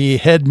like the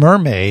head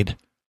mermaid,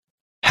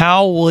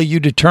 how will you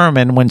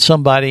determine when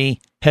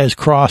somebody has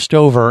crossed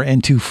over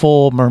into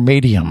full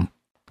mermaidium?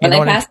 When they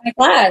pass my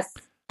class.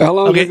 How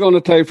long is it going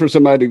to take for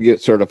somebody to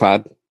get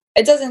certified?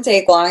 It doesn't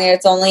take long.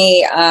 It's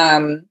only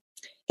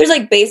there's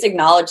like basic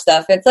knowledge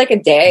stuff. It's like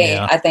a day.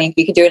 I think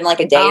you could do it in like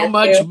a day. How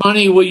much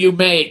money will you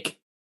make?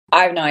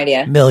 I have no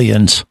idea.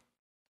 Millions.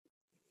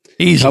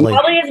 Easily.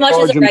 Probably as much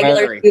as a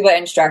regular scuba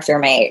instructor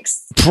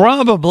makes.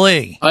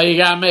 Probably. Oh, you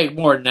got to make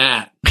more than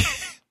that.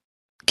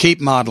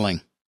 Keep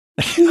modeling.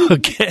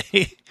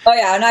 Okay. Oh,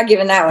 yeah. I'm not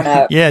giving that one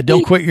up. Yeah.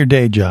 Don't quit your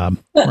day job.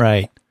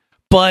 Right.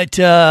 But,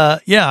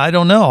 I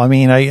don't know. I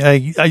mean,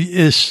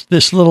 is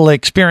this little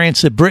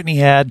experience that Brittany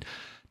had,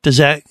 does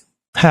that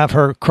have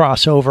her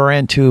cross over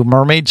into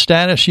mermaid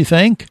status, you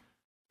think?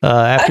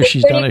 After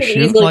she's done a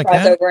shoot like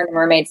that? Cross over into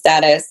mermaid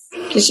status.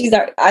 Because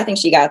I think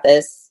she got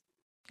this.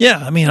 Yeah,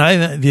 I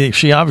mean,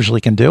 she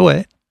obviously can do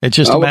it. It's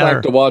just I a would matter.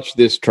 like to watch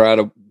this try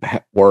to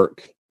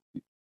work.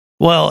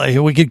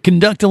 Well, we could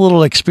conduct a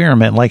little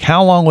experiment. Like,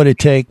 how long would it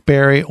take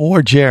Barry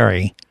or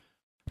Jerry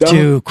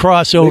to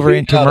cross over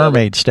into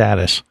mermaid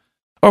status?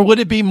 Or would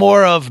it be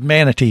more of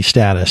manatee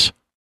status?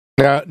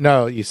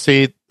 No, you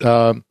see...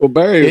 well,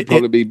 Barry would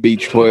probably be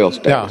beach whale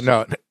status.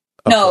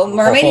 No,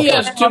 mermaid. He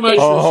has too much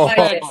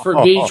respect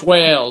for beach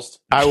whales.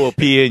 I will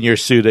pee in your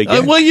suit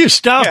again. Will you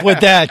stop with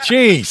that?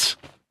 Jeez.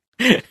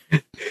 I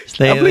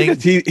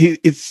believe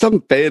it's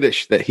some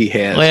fetish that he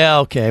has.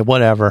 Well, okay,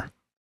 whatever.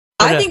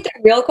 I think the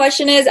real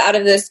question is, out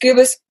of the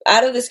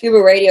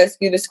scuba radio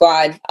scuba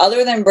squad,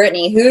 other than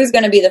Brittany, who's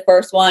going to be the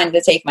first one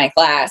to take my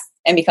class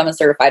and become a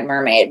certified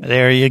mermaid?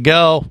 There you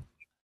go.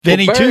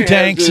 Vinny Two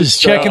Tanks is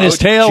checking his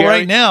tail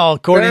right now,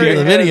 according to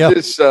the video.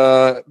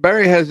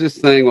 Barry has this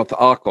thing with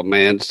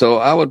Aquaman, so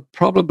I would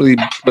probably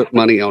put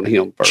money on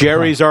him first.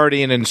 Jerry's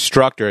already an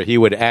instructor. He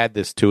would add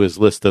this to his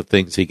list of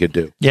things he could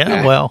do.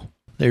 Yeah, well,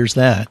 there's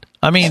that.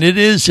 I mean, it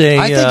is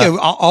I think,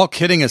 all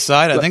kidding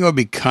aside, I think it would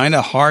be kind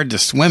of hard to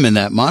swim in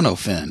that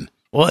monofin.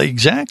 Well,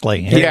 exactly.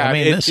 Yeah, I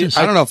mean,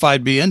 I don't know if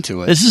I'd be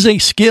into it. This is a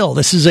skill.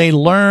 This is a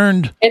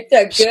learned It's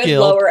a good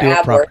lower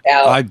ab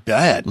workout. I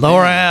bet.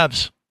 Lower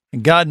abs.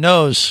 And God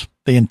knows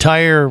the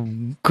entire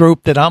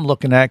group that I'm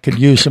looking at could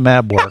use some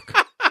ab work.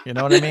 You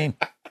know what I mean?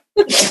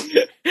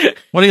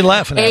 What are you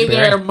laughing at? Hey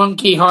there,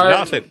 monkey heart.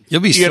 Nothing.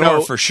 You'll be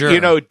sore for sure. You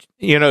know,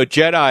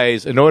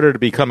 Jedis, in order to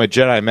become a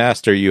Jedi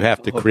Master, you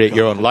have to create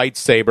your own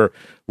lightsaber.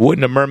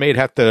 Wouldn't a mermaid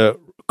have to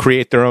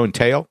create their own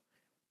tail?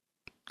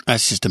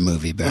 That's just a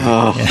movie, Barry.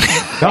 No,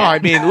 I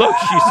mean, look,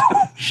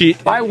 she.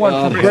 I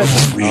want to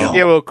real.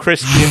 Yeah, well,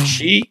 Christian,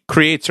 she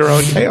creates her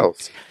own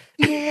tails.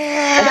 In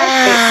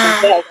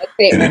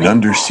an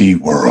undersea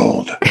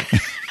world.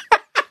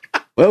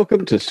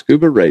 Welcome to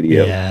Scuba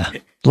Radio. Yeah.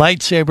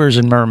 Lightsabers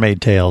and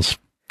mermaid tails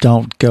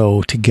don't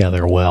go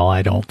together well,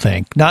 I don't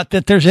think. Not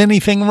that there's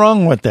anything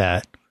wrong with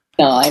that.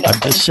 No, I don't.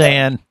 I'm just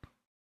saying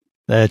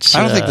that's...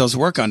 I don't think those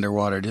work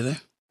underwater, do they?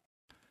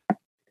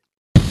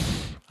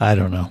 I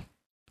don't know.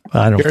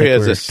 I don't Jerry think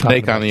has a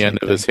snake on the end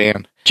of his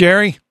hand.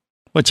 Jerry,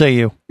 what say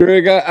you?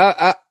 Greg,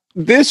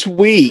 this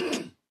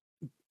week,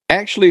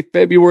 actually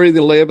February the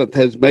 11th,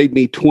 has made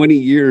me 20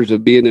 years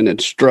of being an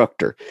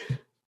instructor.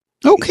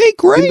 Okay,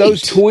 great. In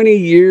those 20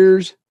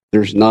 years,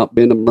 there's not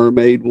been a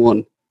Mermaid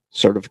One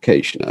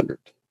certification under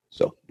it.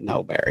 So,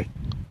 no, Barry.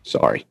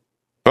 Sorry.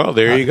 Well,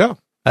 there you go.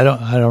 I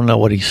don't know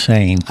what he's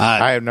saying.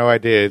 I have no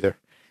idea either.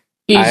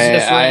 I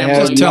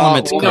have just tell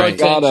him it's great.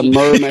 Got a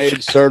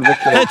mermaid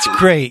certification. That's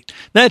great.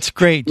 That's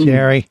great,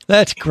 Jerry.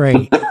 That's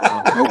great.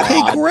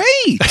 Okay,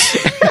 great.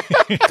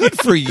 Good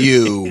for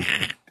you.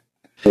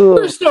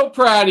 We're so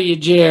proud of you,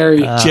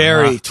 Jerry.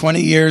 Jerry,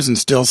 20 years and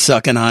still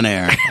sucking on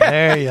air.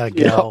 There you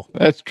go. Yeah,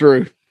 that's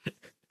true.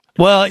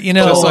 Well, you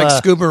know, just like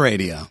scuba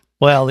radio.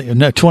 Well,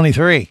 no,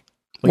 23.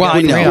 Well,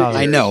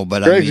 I know,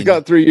 but Greg's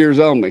got 3 years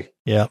on me.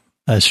 Yeah,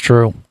 that's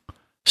true.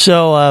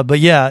 So, but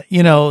yeah,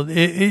 you know,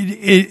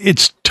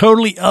 it's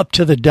totally up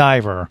to the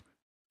diver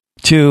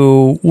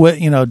to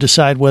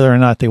decide whether or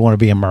not they want to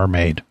be a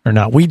mermaid or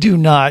not. We do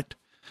not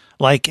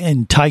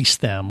entice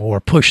them or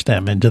push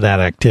them into that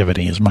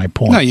activity. Is my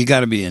point. No, you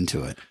got to be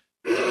into it.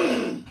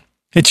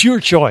 It's your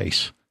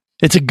choice.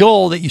 It's a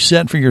goal that you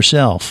set for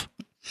yourself.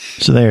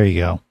 So there you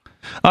go.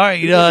 All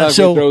right.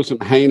 So throw some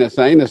heinous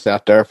anus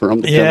out there for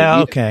them.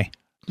 Yeah. Okay.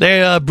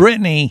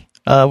 Brittany,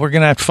 we're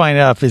gonna have to find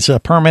out if it's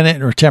a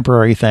permanent or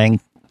temporary thing.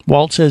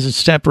 Walt says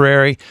it's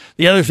temporary.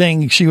 The other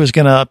thing she was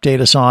going to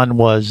update us on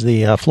was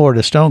the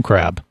Florida stone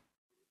crab.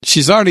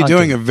 She's already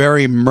doing a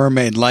very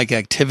mermaid-like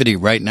activity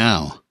right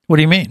now. What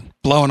do you mean?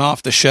 Blowing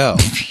off the show.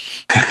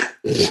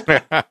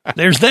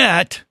 There's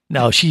that.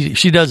 No,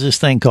 she does this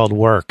thing called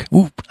work.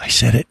 Oop, I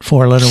said it.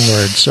 4-letter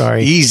word.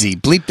 Sorry. Easy.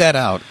 Bleep that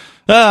out.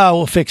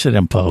 We'll fix it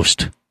in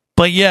post.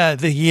 But yeah,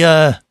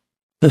 the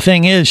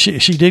thing is,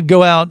 she did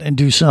go out and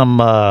do some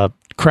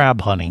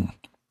crab hunting.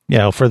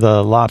 For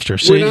the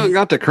lobsters. We don't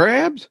got the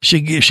crabs?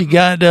 She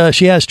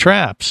has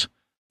traps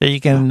that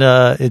you can,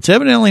 it's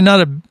evidently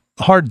not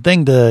a hard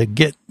thing to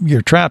get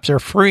your traps. They're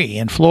free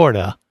in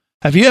Florida.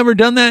 Have you ever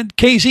done that,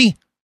 Casey?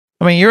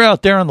 I mean, you're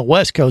out there on the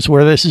West Coast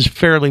where this is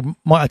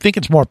I think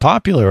it's more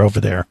popular over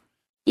there.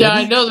 Yeah,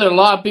 I know that a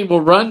lot of people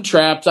run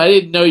traps. I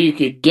didn't know you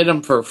could get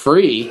them for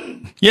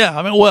free. Yeah,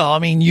 I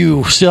mean,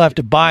 you still have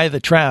to buy the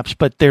traps,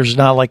 but there's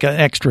not like an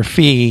extra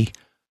fee.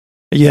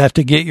 You have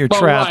to get your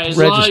trap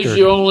registered. As long as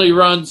you only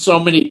run so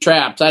many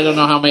traps. I don't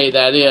know how many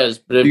that is.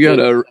 But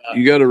you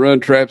gotta run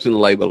traps and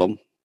label them.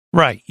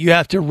 Right. You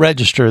have to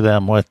register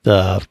them with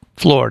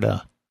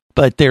Florida,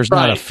 but there's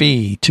not a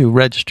fee to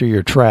register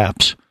your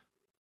traps.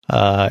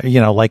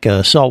 Like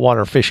a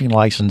saltwater fishing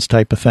license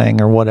type of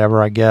thing or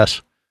whatever, I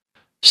guess.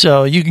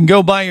 So you can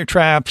go buy your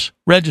traps,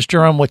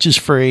 register them, which is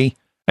free,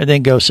 and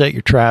then go set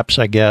your traps,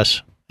 I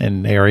guess,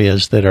 in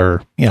areas that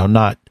are,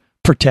 not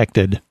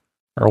protected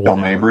or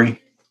whatever. Mabry?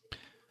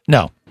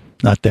 No,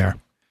 not there.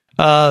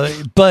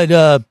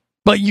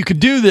 But you could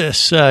do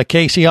this,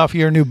 Casey, off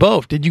your new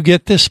boat. Did you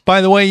get this,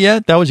 by the way,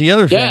 yet? That was the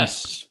other thing.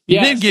 Yes. You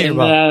did get your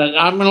boat.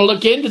 I'm going to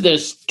look into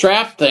this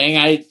trap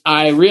thing.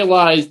 I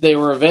realized they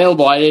were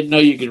available. I didn't know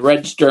you could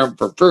register them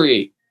for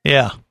free.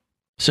 Yeah.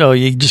 So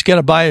you just got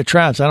to buy the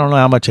traps. I don't know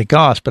how much they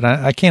cost, but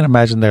I can't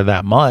imagine they're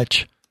that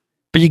much.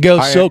 But you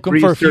go soak them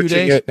for a few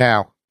days. It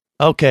now.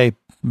 Okay.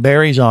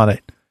 Barry's on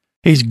it.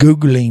 He's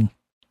Googling.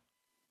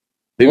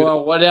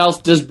 Well, what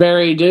else does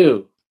Barry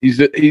do?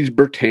 He's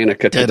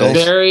Britannica today.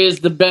 Barry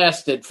is the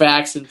best at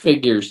facts and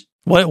figures.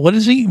 What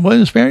is he? What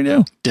does Barry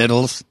do?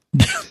 Diddles.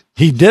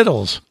 He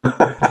diddles.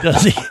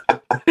 Does he?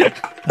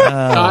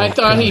 I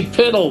thought he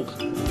piddled.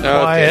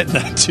 Quiet.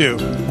 That too.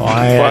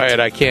 Quiet.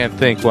 I can't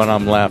think when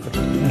I'm laughing.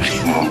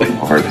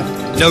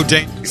 No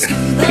danger.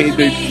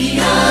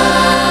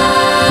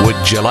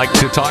 Would you like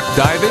to talk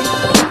diving?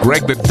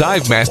 Greg the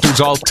Dive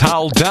Master's all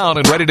toweled down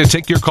and ready to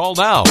take your call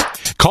now.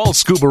 Call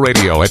Scuba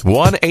Radio at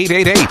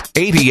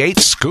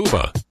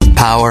 1-888-88-SCUBA.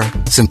 Power,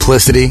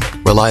 simplicity,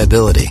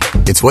 reliability.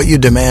 It's what you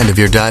demand of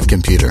your dive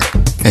computer.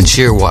 And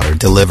Shearwater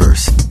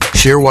delivers.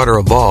 Shearwater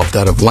evolved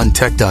out of one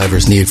tech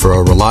diver's need for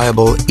a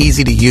reliable,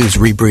 easy-to-use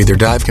rebreather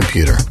dive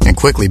computer and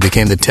quickly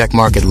became the tech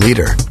market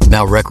leader.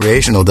 Now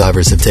recreational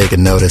divers have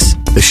taken notice.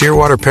 The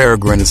Shearwater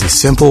Peregrine is a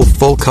simple,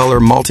 full-color,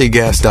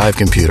 multi-gas dive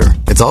computer.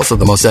 It's also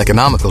the most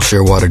economical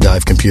Shearwater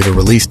dive computer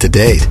released to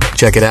date.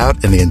 Check it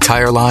out and the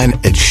entire line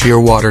at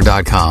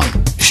shearwater.com.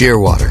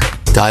 Shearwater.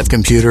 Dive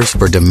computers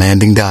for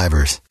demanding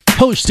divers.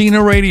 Hosting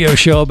a radio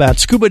show about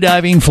scuba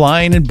diving,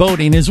 flying, and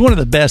boating is one of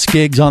the best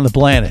gigs on the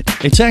planet.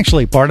 It's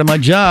actually part of my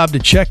job to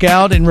check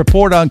out and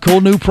report on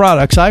cool new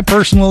products I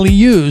personally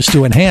use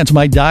to enhance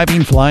my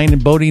diving, flying,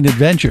 and boating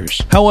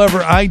adventures.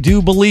 However, I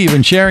do believe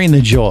in sharing the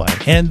joy,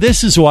 and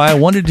this is why I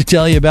wanted to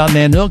tell you about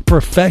Nanook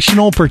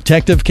Professional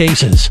Protective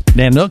Cases.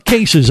 Nanook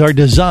cases are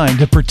designed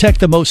to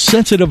protect the most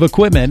sensitive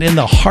equipment in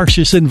the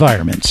harshest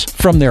environments.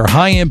 From their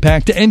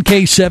high-impact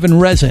NK7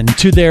 resin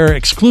to their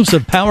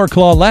exclusive Power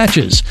Claw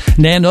latches,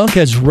 Nanook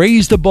has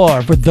raised the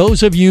bar for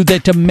those of you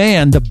that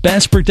demand the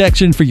best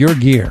protection for your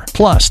gear.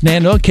 Plus,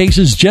 Nanook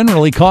cases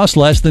generally cost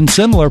less than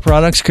similar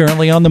products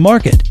currently on the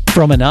market.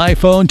 From an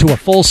iPhone to a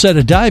full set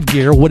of dive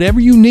gear, whatever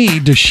you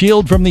need to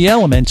shield from the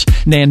elements,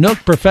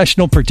 Nanook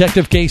Professional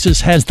Protective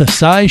Cases has the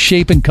size,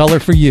 shape, and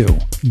color for you.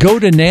 Go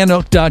to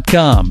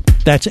Nanook.com.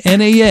 That's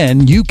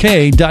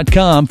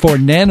NANUK.com for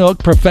Nanook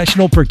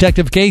Professional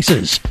Protective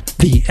Cases.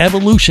 The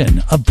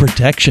evolution of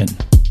protection.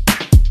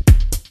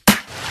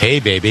 Hey,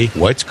 baby,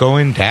 what's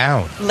going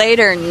down?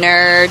 Later,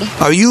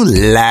 nerd. Are you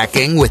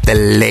lacking with the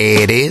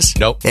ladies?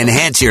 Nope.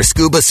 Enhance your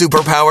scuba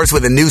superpowers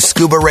with a new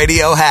Scuba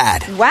Radio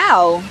hat.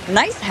 Wow,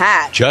 nice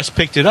hat. Just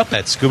picked it up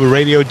at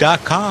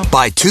ScubaRadio.com.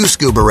 Buy 2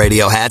 Scuba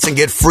Radio hats and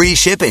get free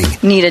shipping.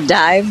 Need a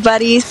dive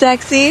buddy,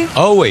 sexy?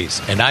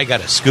 Always, and I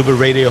got a Scuba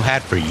Radio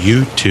hat for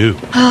you, too.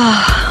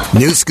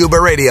 New Scuba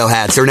Radio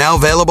hats are now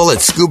available at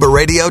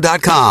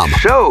ScubaRadio.com.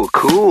 So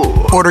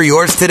cool. Order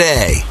yours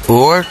today,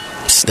 or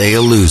stay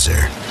a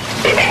loser.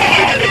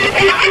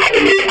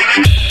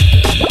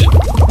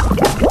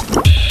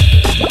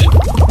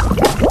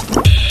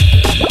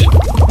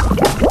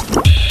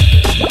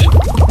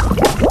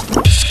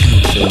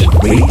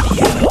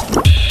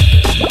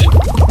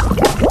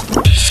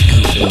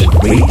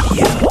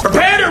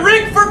 Prepare to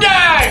rig for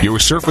dive! Your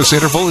surface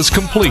interval is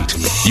complete.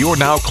 You're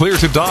now clear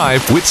to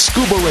dive with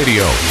Scuba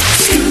Radio.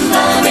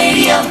 Scuba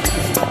Radio.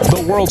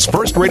 The world's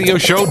first radio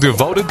show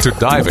devoted to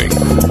diving.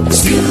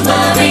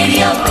 Scuba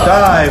Radio.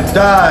 Dive,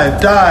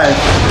 dive, dive.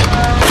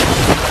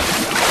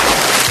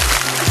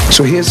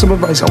 So here's some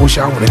advice I wish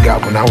I would have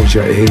got when I was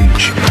your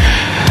age.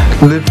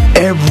 Live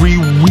every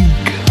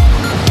week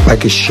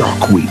like a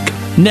Shark Week.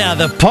 Now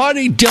the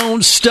party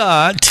don't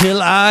start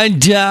till I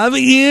dive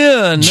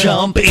in.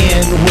 Jump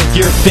in with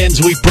your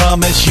fins. We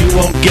promise you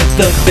won't get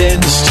the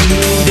bends.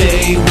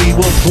 Today we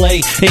will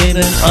play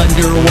in an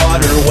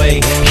underwater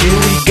way. Here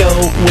we go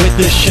with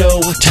the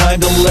show.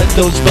 Time to let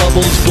those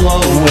bubbles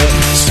blow. With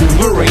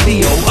Scuba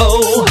Radio,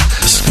 oh,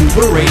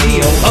 Scuba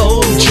Radio,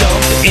 oh.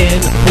 Jump in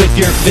with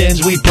your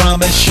fins. We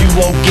promise you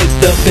won't get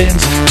the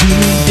bends.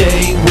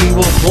 Today we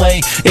will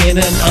play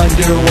in an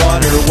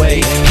underwater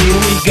way. Here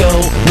we go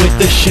with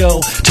the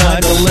show.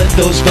 Time to let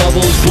those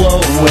bubbles blow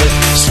with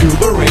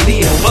Scuba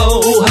Radio,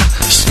 oh,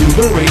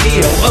 Scuba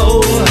Radio,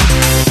 oh.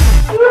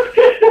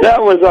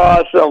 That was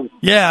awesome.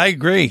 Yeah, I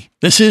agree.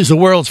 This is the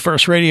world's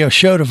first radio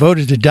show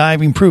devoted to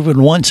diving,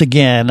 proven once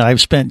again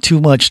I've spent too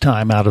much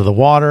time out of the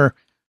water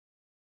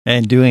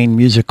and doing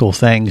musical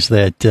things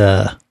that,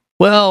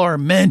 are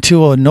meant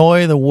to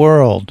annoy the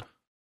world.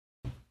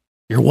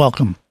 You're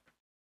welcome.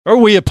 Or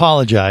we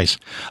apologize.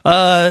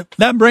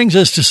 That brings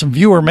us to some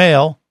viewer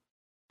mail.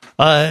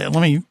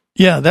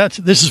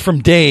 This is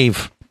from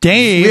Dave.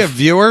 Dave. We have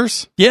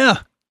viewers? Yeah.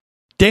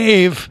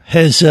 Dave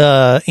has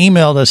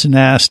emailed us and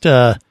asked,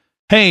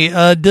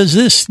 hey, does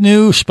this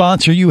new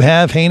sponsor you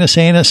have, Heinous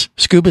Anus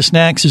Scuba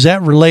Snacks, is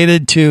that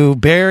related to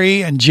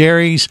Barry and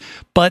Jerry's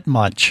Butt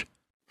Munch?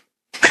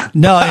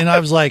 No, and I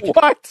was like,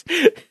 what?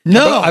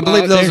 No, I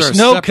believe those there's are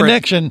no separate,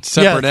 connection.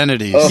 Separate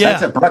entities. Oh,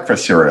 that's a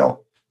breakfast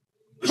cereal.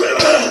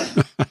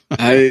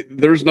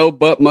 There's no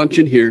butt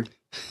munching here.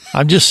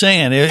 I'm just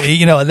saying,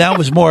 that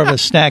was more of a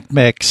snack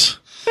mix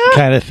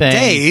kind of thing.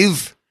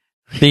 Dave.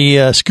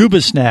 The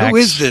scuba snacks. Who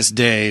is this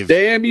Dave?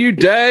 Damn you,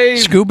 Dave.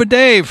 Scuba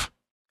Dave.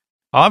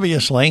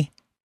 Obviously.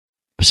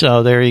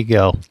 So there you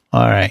go.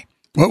 All right.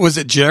 What was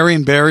it, Jerry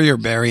and Barry or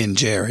Barry and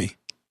Jerry?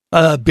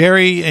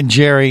 Barry and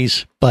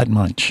Jerry's Butt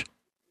Munch.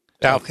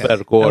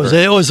 Alphabetical order.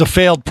 It was a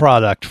failed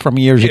product from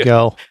years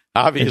ago.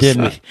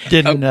 Obviously.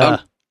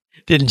 It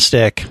didn't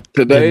stick.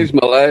 Today's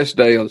my last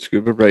day on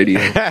Scuba Radio.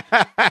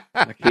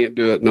 I can't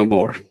do it no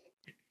more.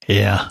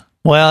 Yeah.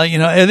 Well,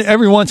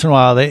 every once in a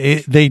while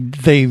they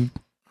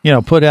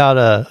put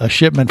out a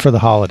shipment for the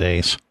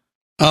holidays.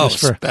 Oh,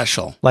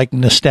 special. Like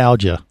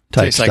nostalgia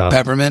type Tastes stuff. like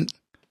peppermint?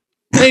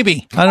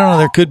 Maybe. I don't know.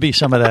 There could be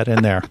some of that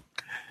in there.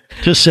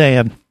 Just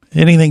saying.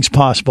 Anything's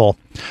possible.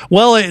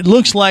 Well, it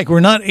looks like we're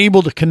not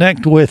able to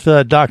connect with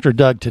Dr.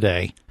 Doug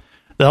today.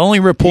 The only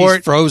report...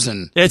 He's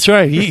frozen. That's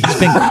right. He's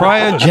been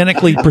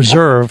cryogenically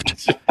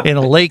preserved in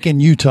a lake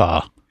in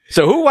Utah.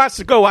 So who wants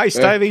to go ice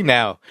diving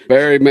now?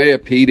 Barry may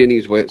have peed in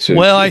his wetsuit.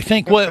 Well, I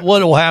think what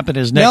will happen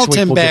is next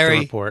week we'll get the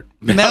report.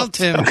 Melt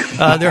him.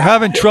 They're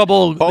having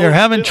trouble. They're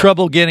having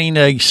trouble getting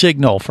a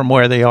signal from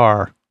where they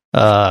are,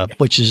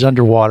 which is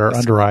underwater,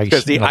 under ice,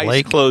 because the ice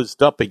lake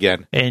closed up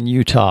again in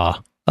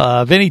Utah.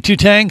 Vinny Two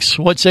Tanks,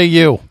 what say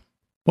you?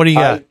 What do you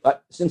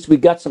got? Since we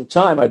got some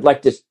time, I'd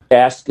like to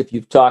ask if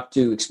you've talked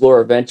to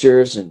Explorer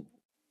Ventures and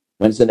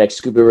when's the next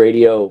Scuba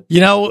Radio.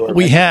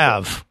 We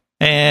have.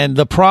 And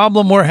the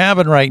problem we're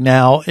having right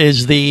now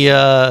is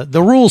the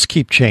rules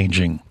keep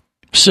changing.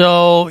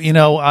 So,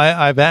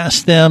 I've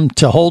asked them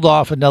to hold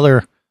off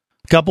another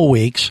couple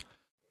weeks.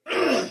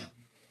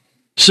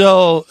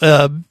 So,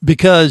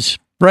 because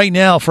right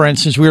now, for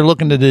instance, we were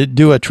looking to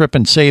do a trip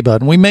in Saba,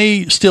 and we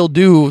may still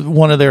do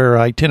one of their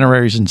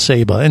itineraries in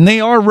Saba. And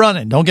they are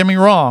running, don't get me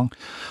wrong.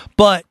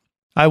 But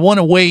I want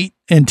to wait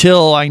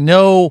until I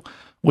know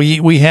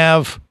we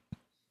have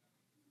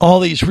all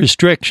these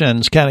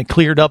restrictions kind of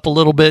cleared up a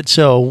little bit.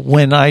 So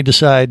when I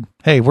decide,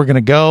 hey, we're going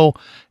to go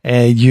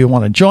and you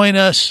want to join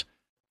us,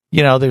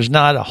 there's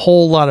not a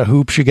whole lot of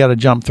hoops you got to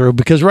jump through,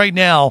 because right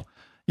now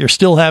you're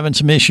still having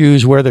some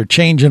issues where they're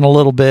changing a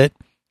little bit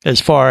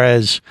as far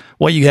as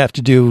what you have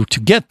to do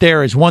to get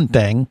there is one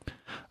thing.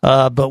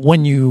 But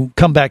when you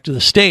come back to the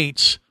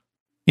States,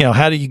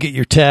 how do you get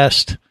your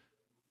test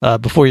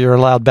before you're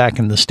allowed back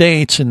in the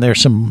States? And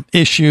there's some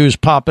issues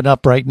popping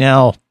up right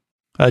now.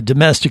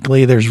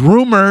 Domestically, there's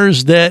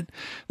rumors that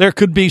there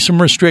could be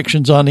some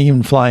restrictions on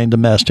even flying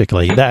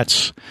domestically.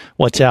 That's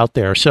what's out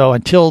there. So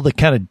until the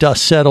kind of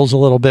dust settles a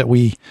little bit,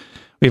 we've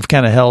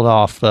kind of held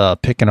off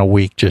picking a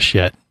week just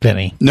yet,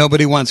 Vinny.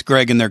 Nobody wants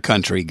Greg in their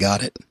country.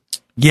 Got it.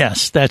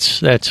 Yes,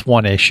 that's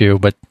one issue,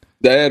 but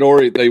that,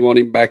 or they want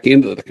him back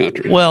into the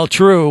country. Well,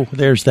 true.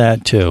 There's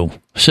that too.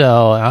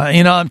 So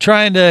I'm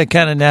trying to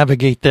kind of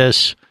navigate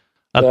this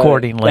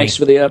accordingly. Thanks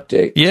for the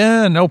update.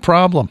 Yeah, no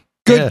problem.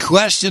 Good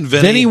question,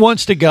 Vinny. Vinny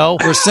wants to go.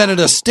 We're sending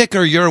a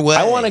sticker your way.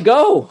 I want to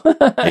go.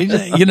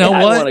 You know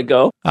what? I want to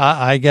go.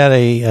 I got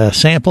a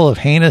sample of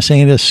Heinous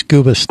Anus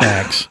scuba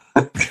snacks.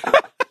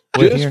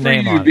 With Just your for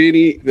name you, on it.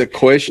 Vinny, the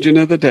question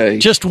of the day.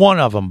 Just one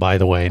of them, by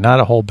the way, not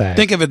a whole bag.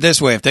 Think of it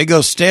this way. If they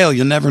go stale,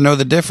 you'll never know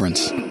the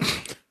difference.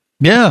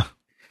 Yeah.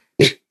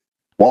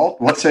 Walt,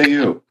 what say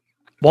you?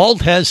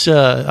 Walt has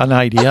an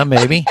idea,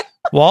 maybe.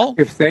 Walt?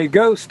 If they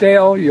go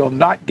stale, you'll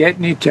not get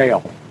any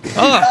tail.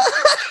 Oh.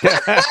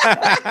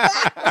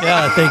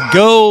 Yeah, if they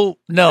go...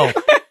 No.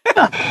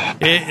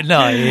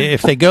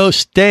 If they go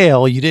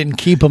stale, you didn't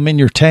keep them in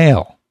your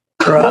tail.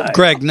 Right.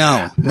 Greg,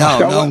 no.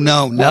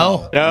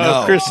 No,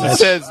 Kristen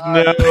says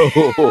no.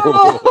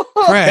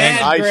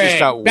 Greg. I just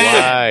got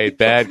wide.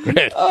 Bad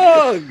Greg.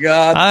 Oh,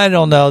 God. I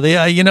don't know.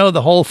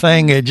 The whole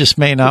thing, it just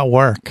may not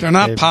work. They're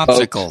not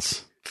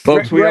popsicles.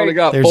 Folks, we only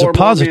got There's 4 more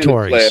minutes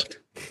suppositories. left.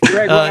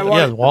 Greg,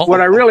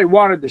 what I really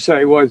wanted to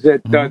say was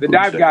that the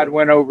dive guide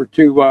went over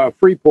to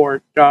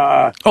Freeport.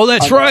 Oh,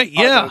 that's right.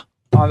 Yeah.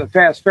 On the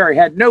fast ferry.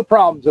 Had no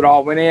problems at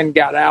all. Went in,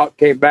 got out,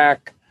 came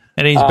back.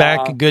 And he's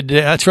back a good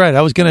day. That's right.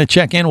 I was going to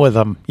check in with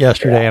him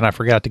yesterday, and I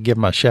forgot to give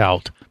him a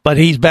shout. But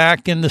he's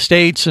back in the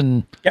States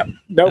and,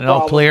 no and all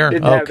problem. clear?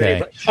 Didn't have Okay.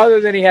 any-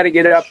 other than he had to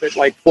get up at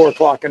like 4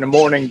 o'clock in the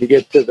morning to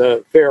get to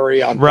the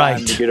ferry on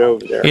time to get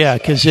over there. Yeah,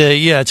 because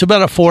it's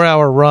about a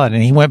 4-hour run,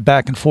 and he went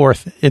back and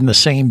forth in the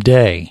same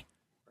day.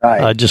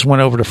 Right. Just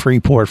went over to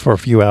Freeport for a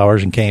few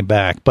hours and came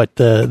back. But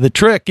the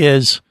trick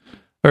is,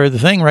 or the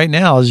thing right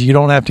now is, you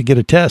don't have to get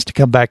a test to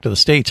come back to the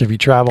States if you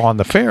travel on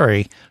the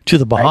ferry to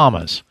the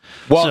Bahamas.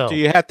 Well, do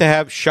you have to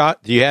have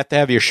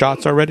your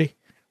shots already?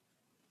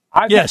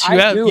 I do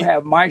you-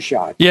 have my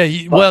shot. Yeah,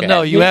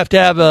 no, you have to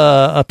have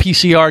a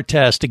PCR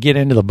test to get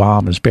into the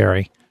Bahamas,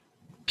 Barry.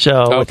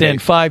 So within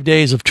 5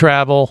 days of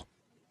travel,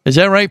 is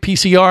that right?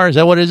 PCR, is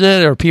that what is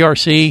it, or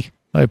PRC?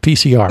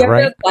 PCR, You have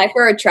right? to apply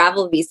for a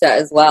travel visa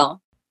as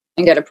well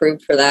and get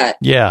approved for that.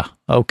 Yeah,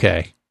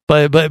 okay.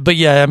 But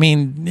yeah, I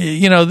mean,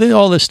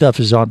 all this stuff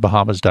is on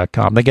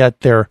Bahamas.com. They got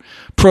their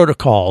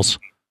protocols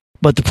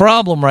But the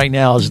problem right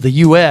now is the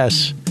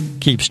U.S.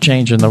 keeps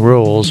changing the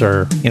rules,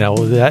 or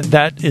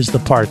that is the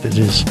part that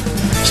is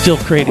still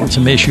creating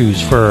some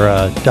issues for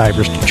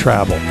divers to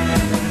travel.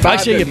 I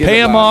say you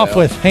pay them off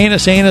with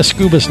heinous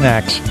scuba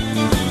snacks.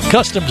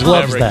 Customs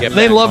loves that.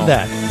 They love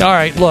that. All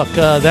right, look,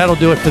 that'll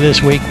do it for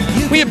this week.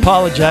 We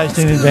apologized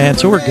in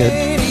advance, so we're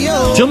good.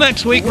 Till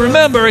next week,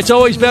 remember, it's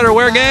always better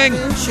where, gang?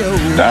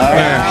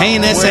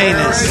 Heinous.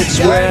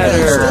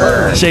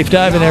 Safe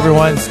diving,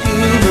 everyone.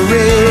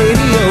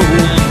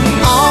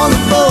 On the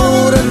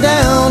boat or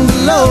down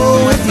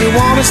below, if you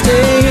want to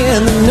stay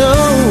in the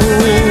know.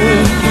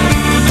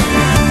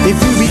 If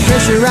you be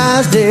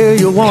pressurized there,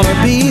 you'll want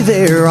to be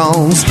there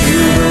on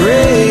Scuba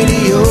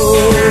Radio.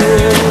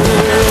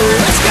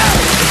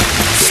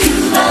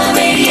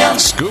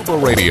 Scuba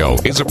Radio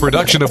is a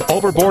production of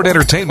Overboard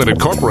Entertainment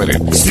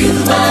Incorporated.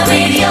 Scuba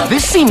Radio.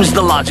 This seems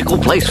the logical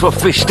place for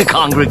fish to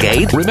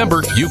congregate.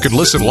 Remember, you can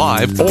listen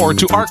live or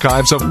to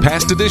archives of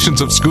past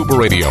editions of Scuba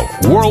Radio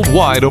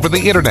worldwide over the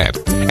internet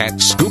at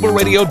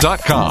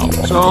scubaradio.com.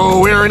 So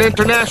we're in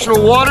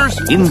international waters?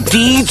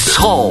 Indeed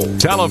so.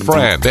 Tell a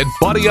friend and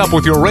buddy up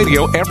with your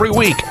radio every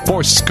week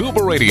for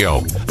Scuba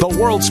Radio, the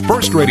world's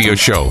first radio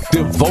show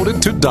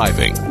devoted to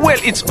diving. Well,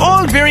 it's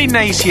all very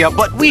nice here,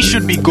 but we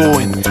should be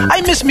going.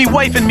 I miss me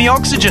wife and me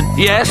oxygen.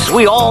 Yes,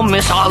 we all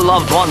miss our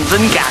loved ones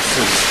and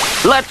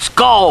gases. Let's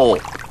go.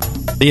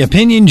 The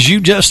opinions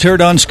you just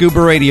heard on Scuba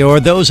Radio are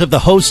those of the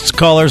hosts,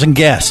 callers, and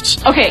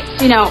guests. Okay,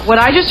 what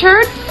I just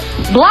heard?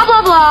 Blah,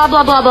 blah, blah,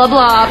 blah, blah, blah,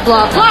 blah,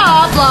 blah,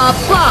 blah,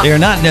 blah, blah. They are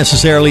not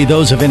necessarily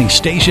those of any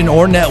station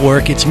or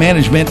network, its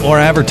management, or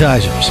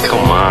advertisers.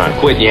 Come on,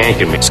 quit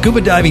yanking me.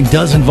 Scuba diving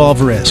does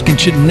involve risk and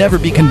should never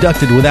be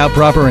conducted without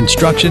proper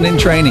instruction and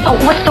training.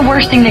 Oh, what's the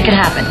worst thing that could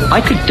happen?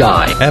 I could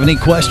die. Have any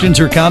questions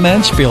or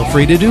comments? Feel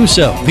free to do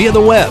so via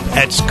the web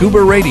at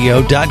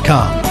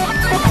scubaradio.com.